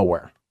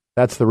nowhere.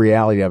 That's the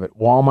reality of it.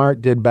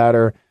 Walmart did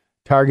better.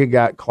 Target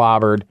got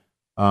clobbered.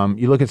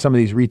 You look at some of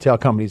these retail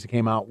companies that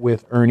came out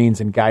with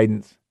earnings and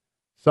guidance.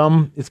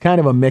 It's kind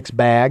of a mixed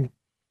bag,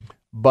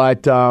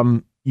 but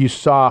you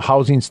saw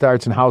housing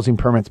starts and housing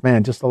permits,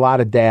 man, just a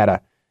lot of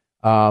data.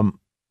 And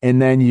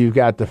then you've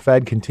got the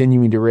Fed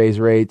continuing to raise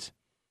rates.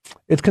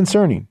 It's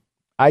concerning.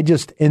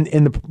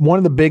 One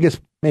of the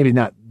biggest, maybe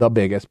not the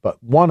biggest, but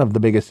one of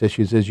the biggest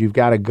issues is you've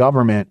got a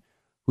government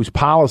whose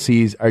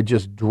policies are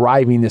just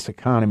driving this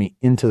economy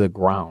into the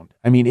ground.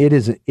 I mean, it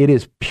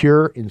is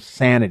pure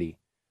insanity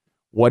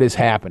what is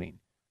happening.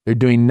 They're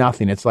doing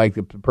nothing. It's like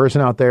the person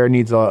out there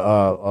needs a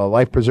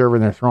life preserver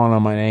and they're throwing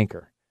on an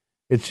anchor.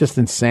 It's just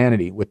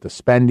insanity with the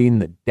spending,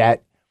 the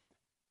debt,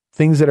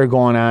 things that are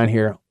going on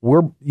here.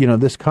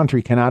 This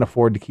country cannot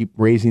afford to keep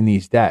raising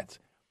these debts.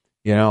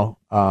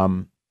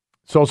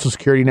 Social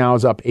Security now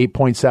is up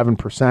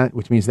 8.7%,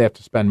 which means they have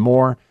to spend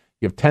more.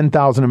 You have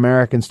 10,000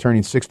 Americans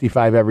turning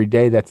 65 every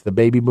day. That's the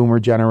baby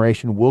boomer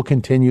generation. Will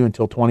continue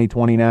until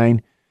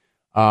 2029.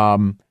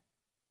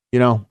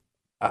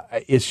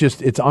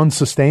 It's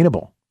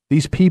unsustainable.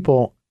 These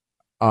people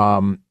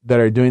that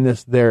are doing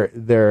this,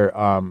 they're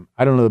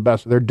I don't know the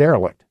best, they're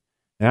derelict.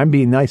 And I'm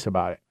being nice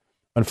about it.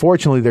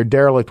 Unfortunately, they're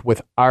derelict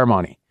with our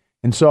money.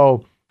 And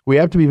so we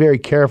have to be very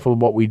careful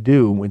of what we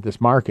do with this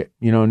market.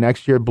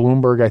 Next year,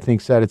 Bloomberg, I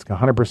think, said it's a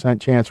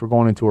 100% chance we're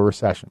going into a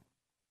recession.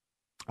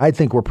 I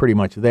think we're pretty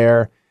much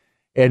there.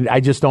 And I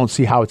just don't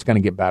see how it's going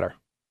to get better.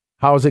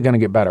 How is it going to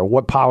get better?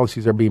 What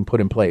policies are being put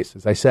in place?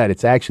 As I said,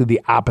 it's actually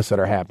the opposite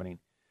are happening.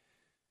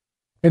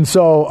 And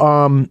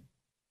so,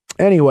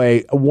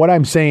 anyway, what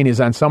I'm saying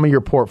is on some of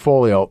your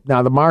portfolio,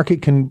 now the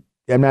market I'm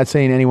not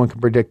saying anyone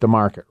can predict the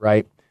market,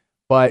 right?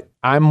 But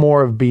I'm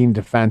more of being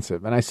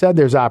defensive. And I said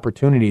there's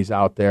opportunities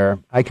out there.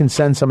 I can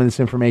send some of this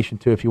information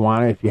to if you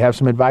want it. If you have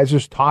some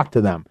advisors, talk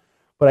to them.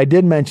 But I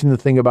did mention the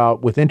thing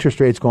about with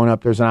interest rates going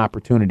up, there's an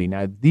opportunity.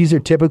 Now, these are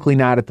typically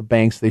not at the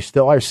banks. They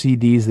still are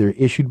CDs. They're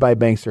issued by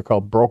banks. They're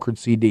called brokered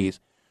CDs.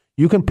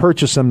 You can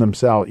purchase them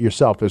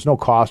yourself. There's no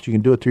cost. You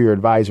can do it through your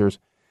advisors.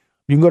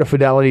 You can go to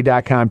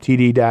Fidelity.com,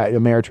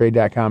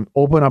 TD.Ameritrade.com,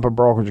 open up a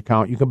brokerage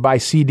account. You can buy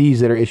CDs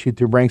that are issued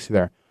through banks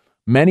there.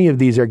 Many of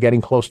these are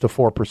getting close to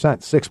 4%,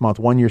 6-month,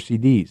 1-year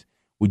CDs.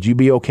 Would you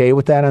be okay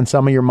with that on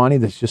some of your money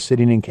that's just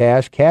sitting in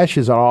cash? Cash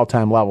is at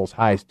all-time levels,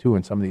 highs too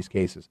in some of these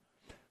cases.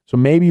 So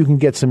maybe you can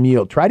get some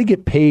yield. Try to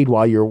get paid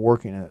while you're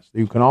working on this.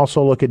 You can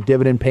also look at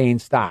dividend-paying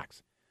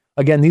stocks.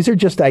 Again, these are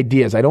just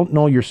ideas. I don't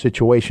know your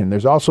situation.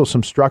 There's also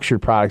some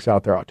structured products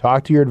out there. I'll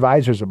talk to your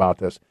advisors about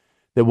this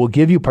that will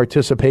give you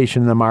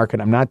participation in the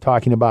market. I'm not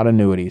talking about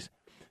annuities.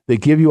 They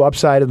give you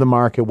upside of the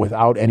market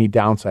without any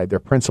downside. They're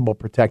principal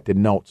protected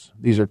notes.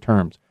 These are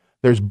terms.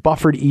 There's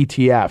buffered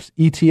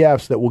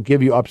ETFs that will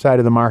give you upside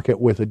of the market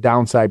with a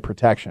downside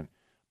protection.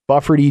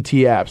 Buffered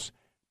ETFs,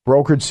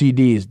 brokered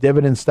CDs,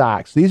 dividend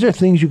stocks. These are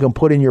things you can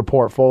put in your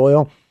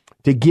portfolio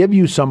to give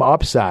you some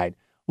upside.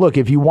 Look,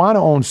 if you want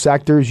to own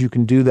sectors, you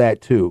can do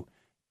that too.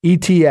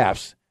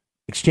 ETFs,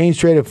 exchange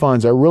traded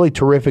funds, are really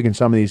terrific in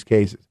some of these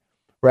cases,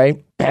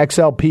 right?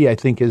 XLP, I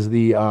think, is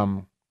the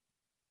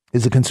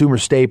consumer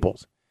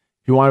staples.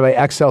 If you want to buy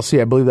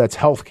XLC, I believe that's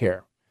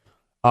healthcare.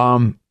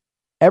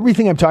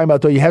 Everything I'm talking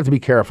about, though, you have to be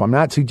careful. I'm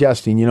not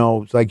suggesting,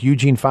 it's like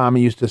Eugene Fama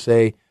used to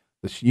say,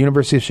 the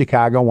University of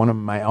Chicago, one of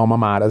my alma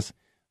maters,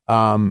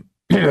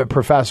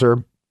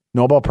 professor,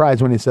 Nobel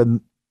Prize, when he said,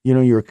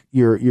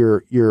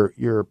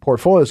 your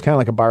portfolio is kind of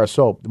like a bar of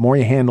soap. The more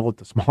you handle it,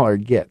 the smaller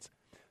it gets.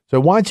 So I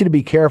want you to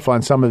be careful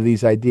on some of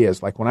these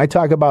ideas. Like when I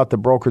talk about the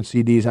brokered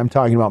CDs, I'm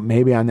talking about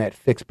maybe on that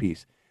fixed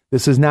piece.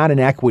 This is not an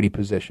equity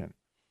position,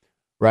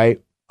 right?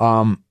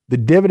 The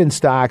dividend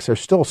stocks are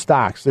still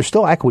stocks. They're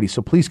still equity.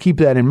 So please keep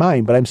that in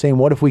mind. But I'm saying,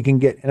 what if we can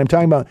get, and I'm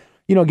talking about,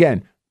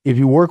 again, if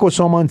you work with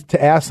someone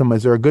to ask them,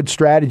 is there a good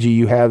strategy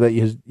you have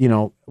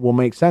that will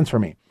make sense for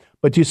me?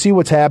 But you see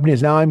what's happening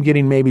is now I'm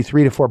getting maybe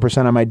 3 to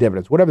 4% on my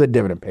dividends, whatever the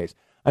dividend pays.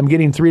 I'm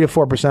getting 3 to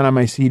 4% on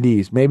my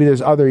CDs. Maybe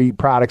there's other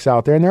products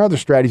out there, and there are other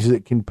strategies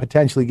that can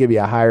potentially give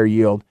you a higher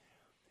yield.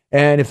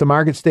 And if the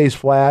market stays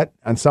flat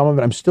on some of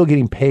it, I'm still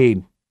getting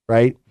paid,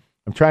 right?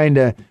 I'm trying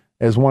to,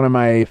 as one of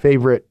my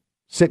favorite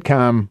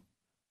sitcom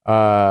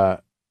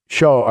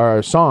show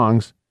or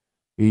songs,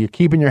 you're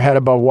keeping your head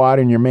above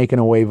water and you're making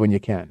a wave when you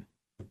can,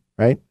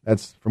 right?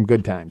 That's from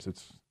Good Times.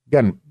 It's,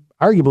 again,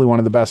 arguably one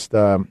of the best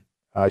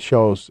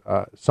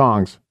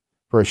songs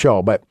for a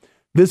show. But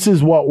this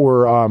is what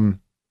we're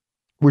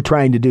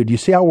trying to do. Do you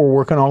see how we're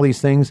working all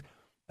these things?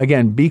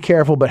 Again, be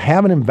careful, but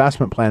have an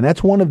investment plan.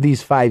 That's one of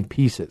these 5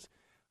 pieces.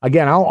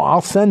 Again,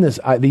 I'll send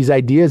these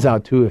ideas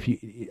out to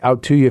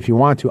you if you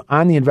want to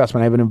on the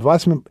investment. I have an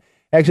investment.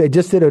 Actually, I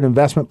just did an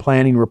investment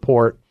planning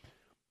report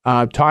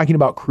talking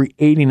about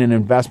creating an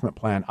investment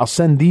plan. I'll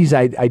send these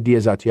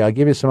ideas out to you. I'll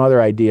give you some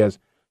other ideas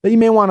that you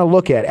may want to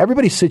look at.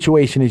 Everybody's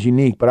situation is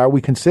unique, but are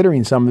we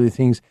considering some of the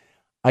things?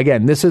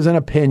 Again, this is an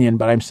opinion,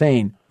 but I'm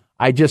saying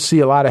I just see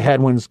a lot of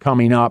headwinds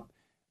coming up.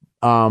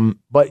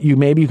 But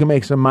maybe you can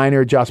make some minor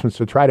adjustments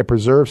to try to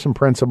preserve some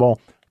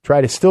principal, try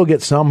to still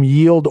get some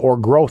yield or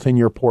growth in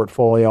your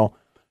portfolio.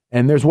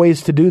 And there's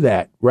ways to do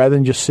that rather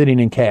than just sitting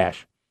in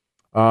cash.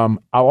 I'll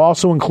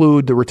also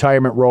include the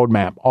retirement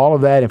roadmap. All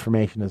of that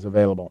information is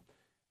available,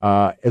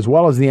 as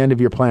well as the end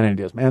of your plan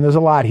ideas. Man, there's a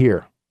lot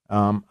here.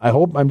 I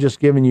hope I'm just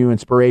giving you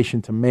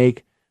inspiration to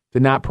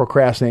not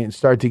procrastinate and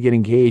start to get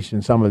engaged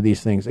in some of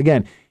these things.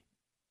 Again,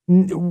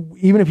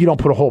 even if you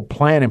don't put a whole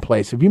plan in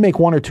place, if you make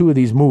 1 or 2 of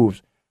these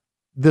moves,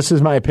 this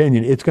is my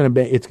opinion, it's going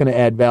to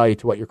add value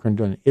to what you're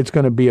currently doing. It's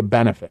going to be a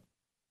benefit.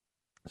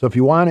 So if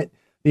you want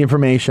the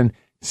information,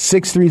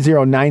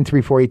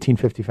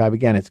 630-934-1855.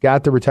 Again, it's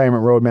got the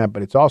retirement roadmap,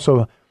 but it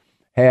also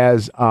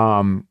has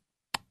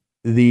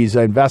these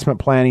investment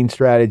planning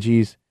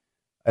strategies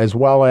as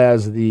well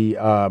as the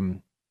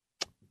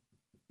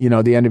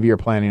the end of year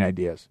planning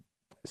ideas.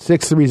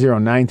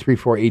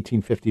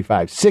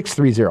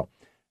 630-934-1855.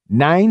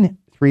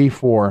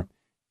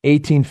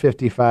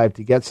 630-934-1855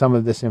 to get some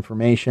of this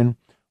information.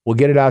 We'll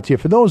get it out to you.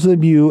 For those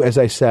of you, as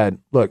I said,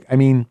 look, I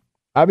mean,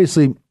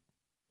 obviously,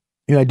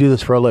 I do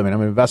this for a living. I'm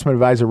an investment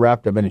advisor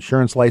rep. I've been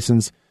insurance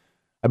licensed.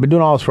 I've been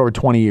doing all this for over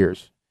 20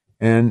 years.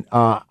 And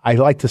I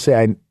like to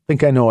say I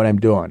think I know what I'm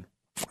doing.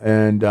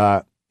 And,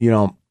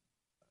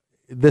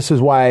 this is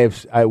why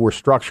we're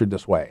structured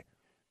this way.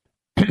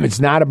 It's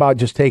not about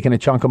just taking a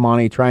chunk of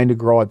money, trying to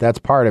grow it. That's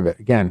part of it.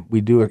 Again,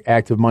 we do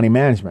active money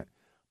management.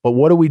 But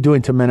what are we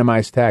doing to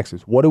minimize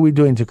taxes? What are we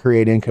doing to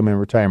create income in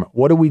retirement?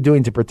 What are we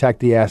doing to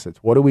protect the assets?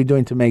 What are we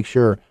doing to make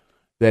sure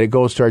that it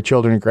goes to our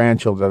children and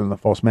grandchildren in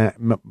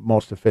the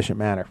most efficient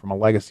manner from a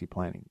legacy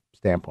planning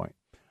standpoint?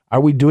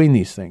 Are we doing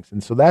these things?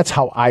 And so that's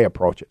how I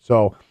approach it.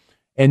 So,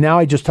 and now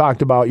I just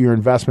talked about your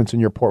investments in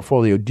your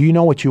portfolio. Do you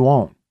know what you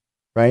own,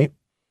 right?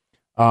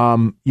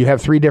 You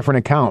have 3 different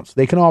accounts.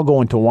 They can all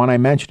go into one I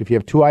mentioned. If you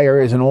have 2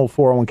 IRAs and an old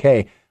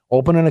 401k,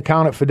 open an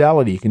account at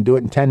Fidelity. You can do it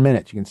in 10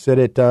 minutes. You can sit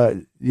at,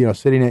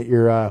 sitting at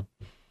your,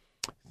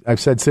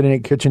 sitting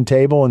at kitchen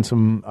table and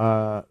some,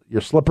 your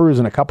slippers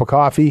and a cup of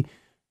coffee.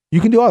 You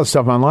can do all this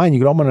stuff online.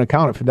 You can open an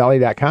account at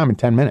Fidelity.com in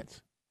 10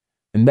 minutes.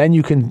 And then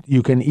you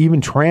can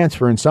even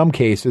transfer in some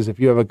cases, if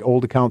you have an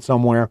old account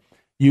somewhere,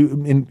 you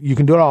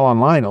can do it all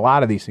online, a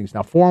lot of these things.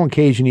 Now,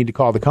 401ks, you need to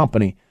call the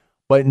company,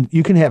 but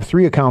you can have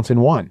 3 accounts in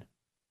one.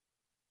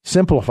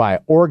 Simplify,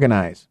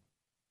 organize.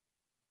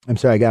 I'm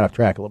sorry, I got off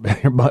track a little bit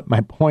here, but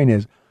my point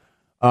is,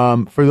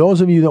 for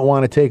those of you that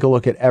want to take a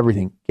look at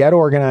everything, get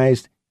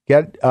organized,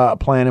 get a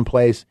plan in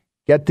place,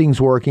 get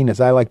things working, as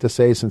I like to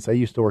say, since I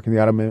used to work in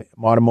the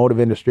automotive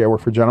industry. I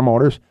work for General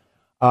Motors.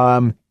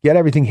 Get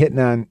everything hitting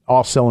on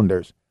all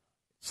cylinders.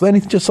 So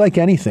just like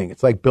anything,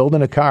 it's like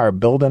building a car,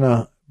 building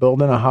a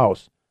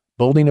house,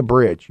 building a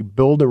bridge. You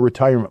build a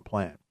retirement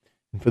plan.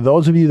 And for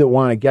those of you that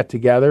want to get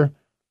together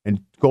and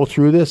go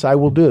through this, I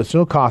will do this.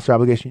 No cost or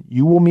obligation.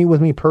 You will meet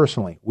with me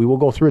personally. We will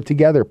go through it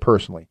together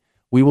personally.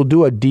 We will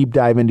do a deep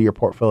dive into your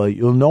portfolio.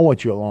 You'll know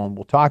what you'll own.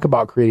 We'll talk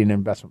about creating an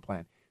investment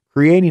plan,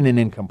 creating an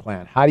income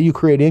plan. How do you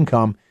create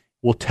income?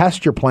 We'll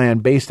test your plan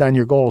based on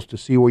your goals to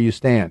see where you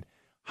stand.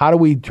 How do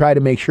we try to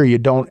make sure you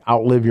don't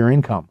outlive your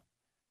income?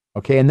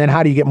 Okay, and then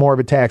how do you get more of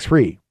it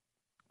tax-free?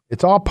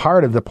 It's all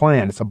part of the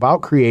plan. It's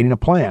about creating a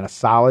plan, a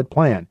solid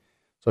plan.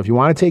 So if you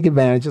want to take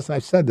advantage, as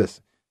I've said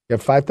this, you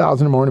have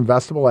 $5,000 or more in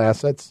investable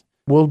assets,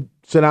 we'll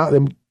sit down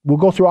and we'll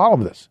go through all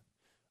of this.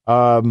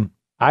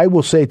 I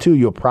will say, too,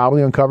 you'll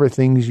probably uncover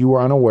things you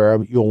were unaware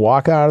of. You'll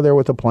walk out of there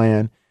with a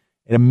plan,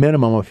 at a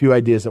minimum, a few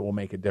ideas that will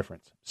make a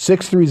difference.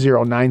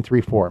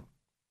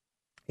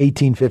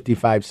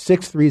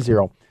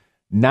 630-934-1855.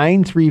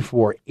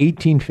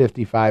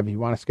 630-934-1855. If you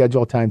want to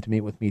schedule a time to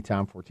meet with me,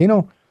 Tom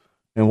Fortino,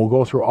 and we'll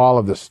go through all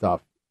of this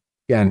stuff.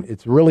 Again,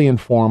 it's really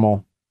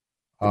informal.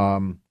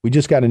 We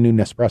just got a new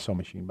Nespresso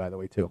machine, by the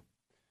way, too.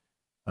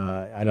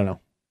 I don't know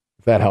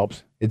if that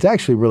helps. It's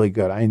actually really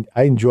good.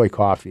 I enjoy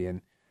coffee,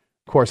 and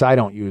of course, I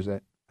don't use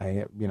it.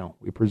 We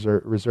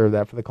reserve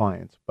that for the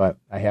clients, but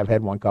I have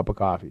had one cup of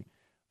coffee.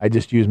 I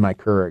just use my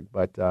Keurig.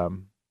 But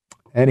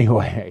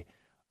anyway,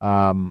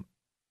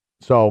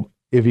 so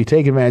if you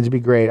take advantage, it'd be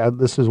great.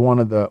 This is one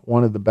of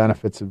the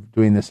benefits of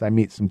doing this. I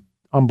meet some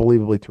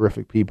unbelievably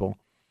terrific people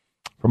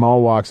from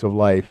all walks of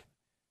life.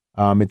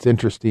 It's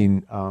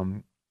interesting.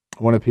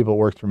 One of the people that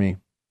works for me,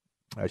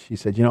 she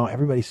said,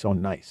 everybody's so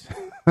nice.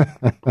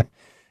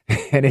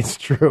 And it's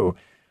true.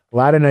 A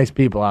lot of nice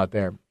people out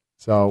there.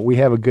 So we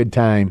have a good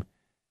time,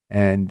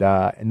 and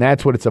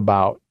that's what it's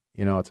about.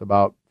 It's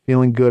about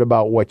feeling good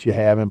about what you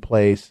have in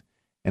place.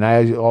 And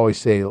I always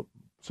say,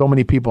 so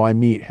many people I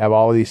meet have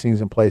all of these things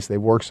in place. They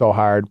work so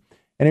hard,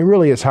 and it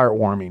really is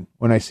heartwarming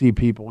when I see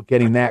people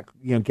getting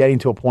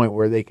to a point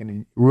where they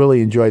can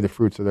really enjoy the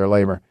fruits of their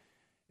labor,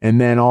 and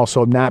then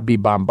also not be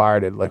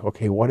bombarded like,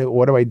 okay, what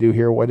do I do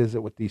here? What is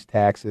it with these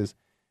taxes?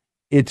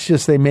 It's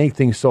just they make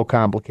things so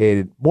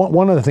complicated.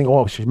 One other thing,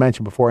 I should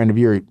mention before end of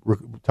year, we're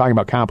talking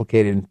about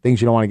complicated and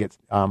things you don't want to get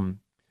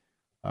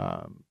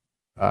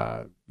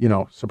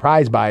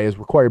surprised by is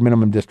required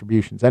minimum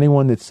distributions.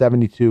 Anyone that's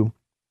 72,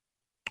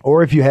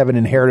 or if you have an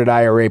inherited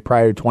IRA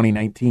prior to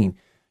 2019,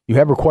 you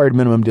have required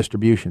minimum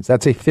distributions.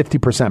 That's a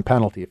 50%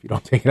 penalty if you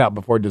don't take it out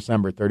before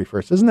December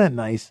 31st. Isn't that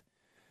nice?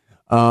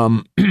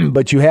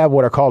 But you have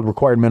what are called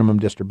required minimum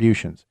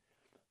distributions.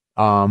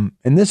 And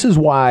this is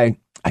why,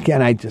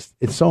 again,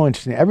 it's so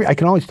interesting. I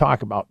can always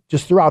talk about,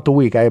 just throughout the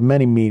week, I have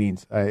many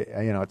meetings.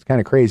 It's kind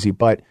of crazy,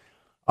 but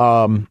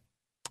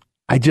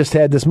I just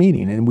had this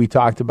meeting and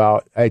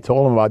I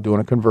told him about doing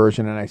a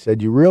conversion, and I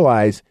said, you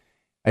realize,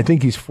 I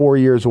think he's 4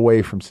 years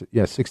away from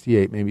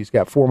 68. Maybe he's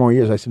got 4 more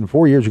years. I said, in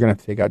 4 years, you're going to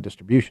have to take out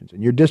distributions,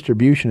 and your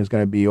distribution is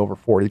going to be over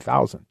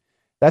 $40,000.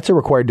 That's a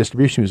required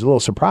distribution. He was a little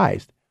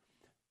surprised.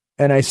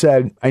 And I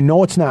said, I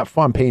know it's not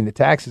fun paying the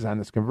taxes on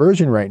this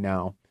conversion right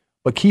now,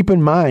 but keep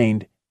in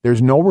mind,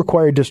 there's no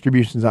required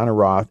distributions on a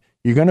Roth.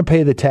 You're going to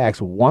pay the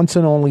tax once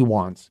and only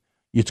once.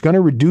 It's going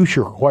to reduce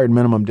your required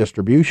minimum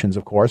distributions,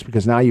 of course,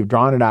 because now you've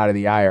drawn it out of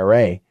the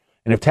IRA.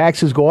 And if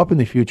taxes go up in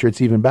the future, it's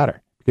even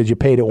better because you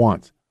paid it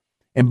once.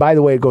 And by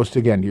the way, it goes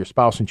to your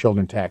spouse and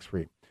children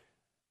tax-free.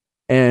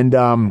 And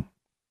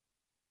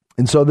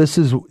so this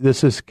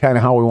is kind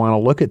of how we want to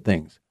look at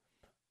things.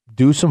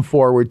 Do some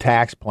forward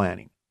tax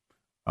planning.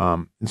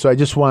 And so I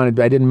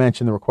didn't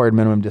mention the required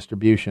minimum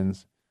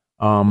distributions.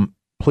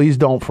 Please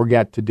don't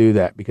forget to do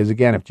that because,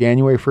 again, if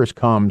January 1st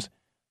comes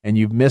and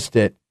you've missed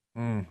it,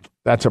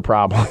 that's a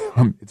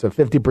problem. It's a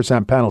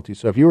 50% penalty.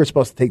 So if you were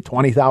supposed to take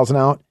 $20,000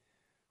 out,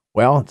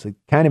 well, it's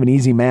kind of an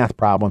easy math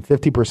problem.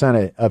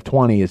 50% of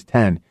 20 is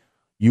 10.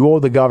 You owe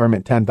the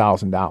government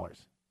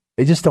 $10,000.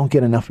 They just don't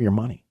get enough of your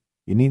money.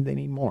 They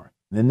need more.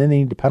 And then they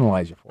need to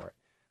penalize you for it.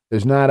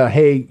 There's not a,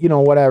 hey,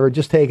 whatever,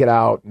 just take it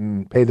out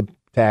and pay the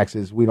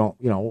taxes. We don't,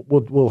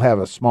 we'll have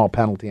a small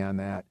penalty on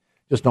that.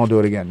 Just don't do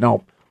it again.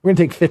 No, we're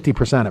going to take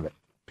 50% of it.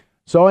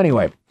 So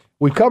anyway,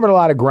 we've covered a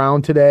lot of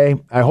ground today.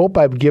 I hope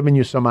I've given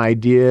you some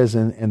ideas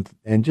and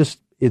just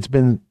it's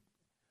been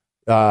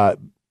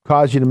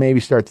caused you to maybe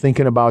start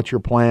thinking about your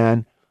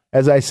plan.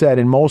 As I said,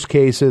 in most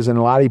cases, and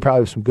a lot of you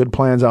probably have some good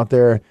plans out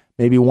there,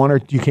 maybe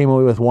you came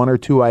away with 1 or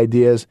 2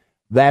 ideas.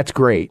 That's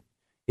great.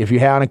 If you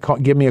want to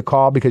give me a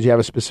call because you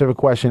have a specific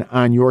question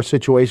on your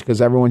situation,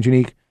 because everyone's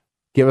unique,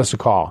 give us a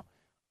call.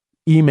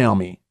 Email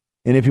me.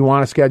 And if you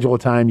want to schedule a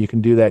time, you can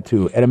do that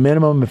too. At a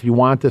minimum, if you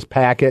want this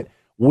packet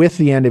with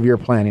the end of year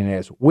planning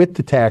ideas, with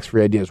the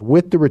tax-free ideas,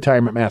 with the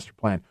retirement master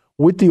plan,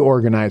 with the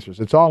organizers,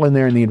 it's all in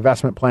there in the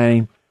investment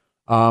planning.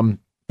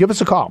 Give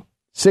us a call.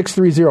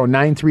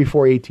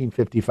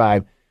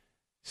 630-934-1855.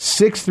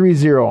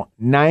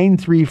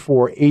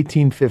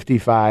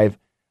 630-934-1855.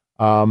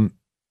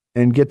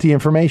 And get the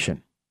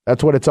information.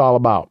 That's what it's all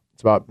about.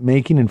 It's about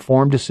making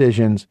informed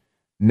decisions,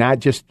 not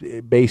just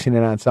basing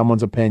it on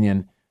someone's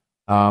opinion.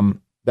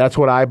 That's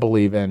what I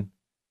believe in.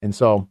 And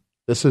so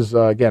this is,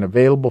 again,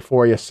 available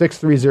for you.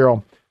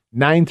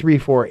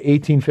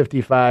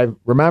 630-934-1855.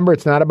 Remember,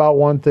 it's not about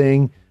one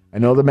thing. I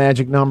know the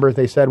magic number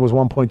they said was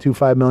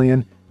 $1.25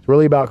 million. It's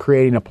really about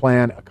creating a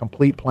plan, a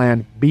complete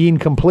plan, being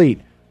complete.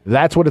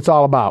 That's what it's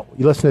all about.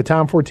 You listen to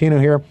Tom Fortino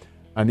here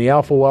on the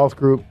Alpha Wealth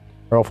Group.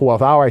 or Alpha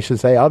Wealth Hour, I should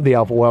say, of the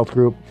Alpha Wealth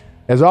Group.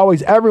 As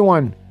always,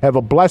 everyone, have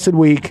a blessed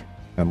week,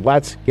 and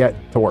let's get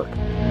to work.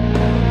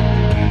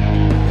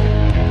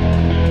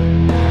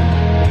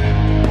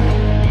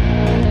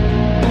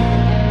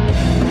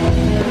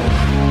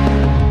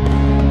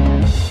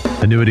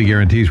 Annuity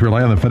guarantees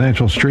rely on the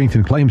financial strength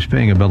and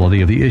claims-paying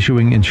ability of the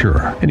issuing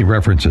insurer. Any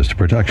references to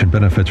protection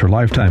benefits or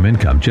lifetime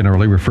income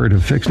generally refer to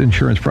fixed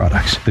insurance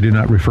products. They do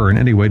not refer in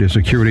any way to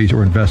securities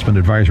or investment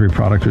advisory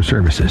products or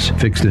services.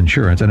 Fixed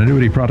insurance and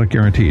annuity product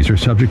guarantees are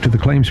subject to the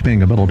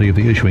claims-paying ability of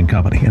the issuing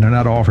company and are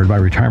not offered by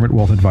Retirement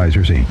Wealth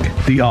Advisors,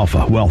 Inc. The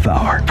Alpha Wealth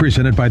Hour,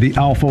 presented by the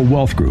Alpha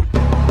Wealth Group.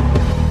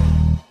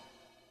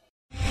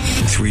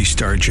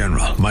 3-star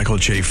General Michael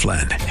J.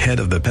 Flynn,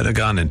 head of the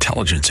Pentagon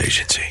Intelligence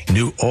Agency,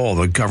 knew all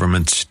the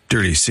government's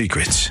dirty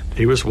secrets.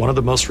 He was one of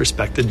the most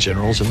respected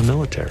generals in the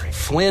military.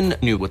 Flynn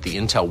knew what the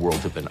intel world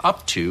had been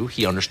up to.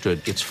 He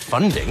understood its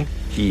funding.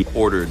 He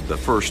ordered the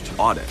first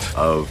audit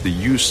of the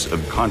use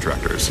of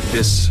contractors.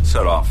 This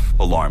set off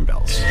alarm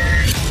bells.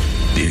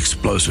 The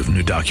explosive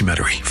new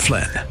documentary,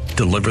 Flynn,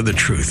 Deliver the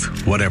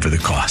Truth, Whatever the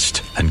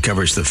Cost,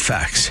 uncovers the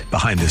facts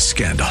behind this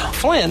scandal.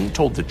 Flynn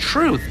told the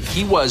truth.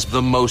 He was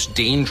the most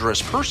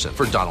dangerous person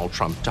for Donald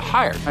Trump to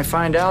hire. I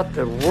find out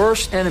the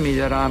worst enemy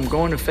that I'm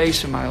going to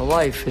face in my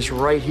life is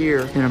right here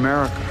in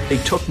America. They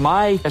took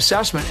my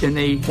assessment and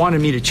they wanted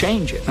me to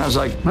change it. And I was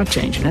like, I'm not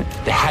changing it.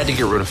 They had to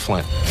get rid of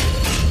Flynn.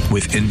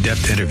 With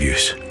in-depth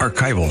interviews,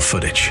 archival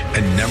footage,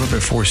 and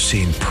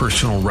never-before-seen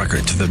personal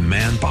records of the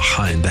man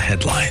behind the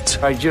headlines.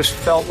 I just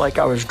felt like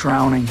I was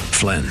drowning.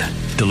 Flynn,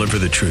 Deliver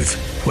the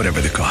Truth, Whatever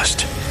the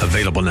Cost.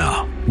 Available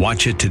now.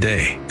 Watch it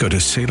today. Go to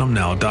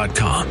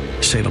salemnow.com.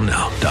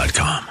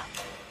 salemnow.com.